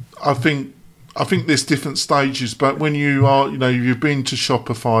 I think there's different stages, but when you are, you've been to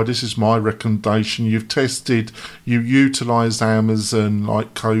Shopify, this is my recommendation, you've tested, you utilised Amazon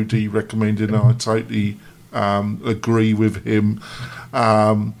like Cody recommended, and I totally agree with him,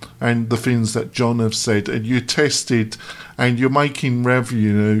 and the things that John have said, and you tested and you're making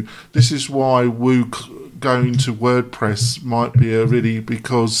revenue. This is why going to WordPress might be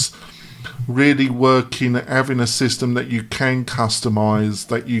because really having a system that you can customize,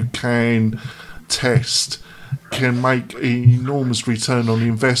 that you can test, can make an enormous return on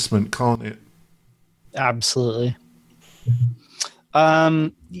investment, can't it? Absolutely.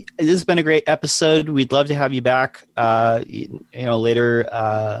 This has been a great episode. We'd love to have you back, later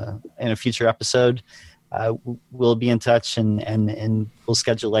in a future episode. We'll be in touch and we'll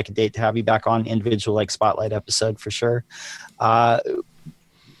schedule like a date to have you back on individual like spotlight episode for sure.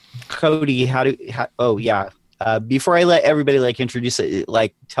 Cody, before I let everybody introduce it,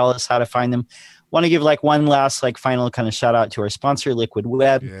 tell us how to find them. Want to give one last final kind of shout out to our sponsor, Liquid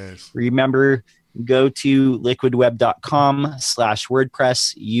Web. Yes. Remember, go to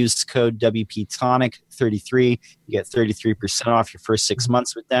liquidweb.com/WordPress. Use code WPTonic33. You get 33% off your first 6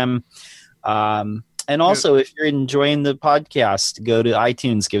 months with them. And also, if you're enjoying the podcast, go to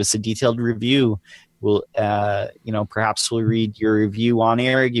iTunes, give us a detailed review. We'll, perhaps we'll read your review on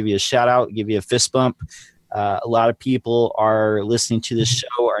air, give you a shout out, give you a fist bump. A lot of people are listening to this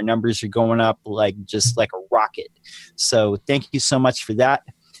show. Our numbers are going up just like a rocket. So thank you so much for that.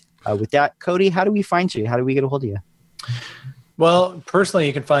 With that, Cody, how do we find you? How do we get a hold of you? Well, personally,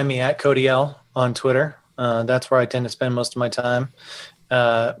 you can find me at Cody L on Twitter. That's where I tend to spend most of my time.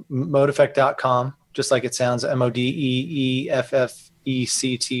 Modeeffect.com, just like it sounds,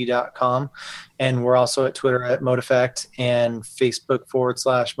 MODEEFFECT.com. And we're also at Twitter at Modeeffect and Facebook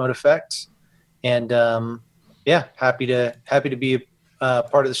 /Modeeffect. And happy to be a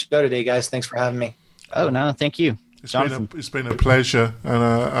part of the show today, guys. Thanks for having me. Oh, no, thank you. It's been a pleasure, and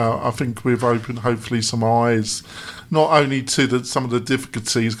I think we've opened hopefully some eyes, not only to some of the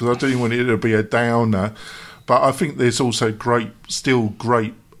difficulties, because I don't want it to be a downer, but I think there's also still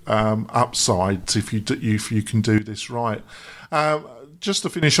great upsides if you can do this right. Just to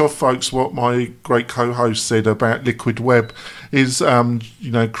finish off, folks, what my great co-host said about Liquid Web is,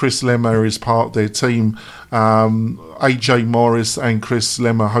 Chris Lemmer is part of their team. AJ Morris and Chris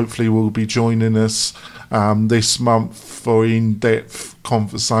Lemmer hopefully will be joining us this month for in-depth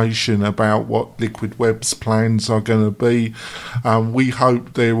conversation about what Liquid Web's plans are going to be. We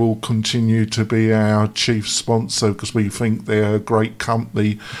hope they will continue to be our chief sponsor because we think they're a great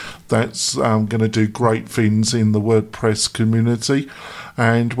company that's going to do great things in the WordPress community,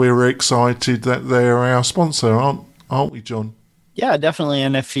 and we're excited that they're our sponsor, aren't we, John? Yeah, definitely.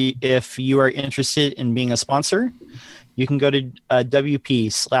 And if you are interested in being a sponsor, you can go to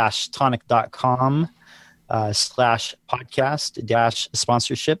wp/tonic.com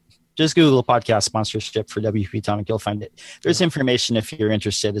 /podcast-sponsorship. Just Google podcast sponsorship for WP Tonic. You'll find it. There's information if you're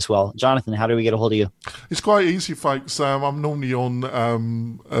interested as well. Jonathan, how do we get a hold of you? It's quite easy, folks. I'm normally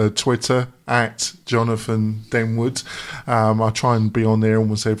on Twitter at Jonathan Denwood. I try and be on there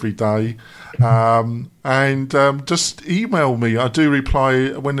almost every day. And just email me. I do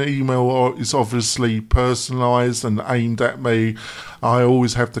reply when the email is obviously personalised and aimed at me. I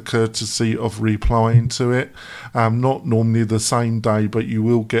always have the courtesy of replying to it. Not normally the same day, but you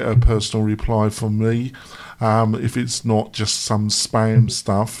will get a personal reply from me. If it's not just some spam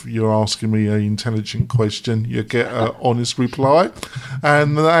stuff, you're asking me an intelligent question, you get an honest reply.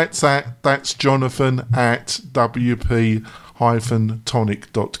 And that's Jonathan at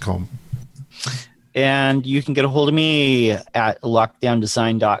wp-tonic.com. And you can get a hold of me at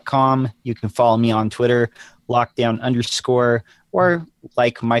lockdowndesign.com. You can follow me on Twitter, lockdown_, or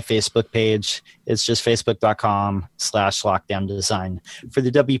like my Facebook page. It's just facebook.com/lockdowndesign. For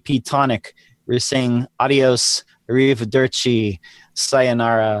the WP Tonic, we're saying adios, arrivederci,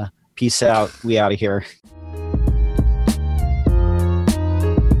 sayonara, peace out, we out of here.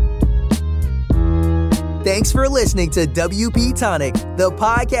 Thanks for listening to WP Tonic, the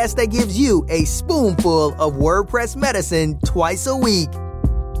podcast that gives you a spoonful of WordPress medicine twice a week.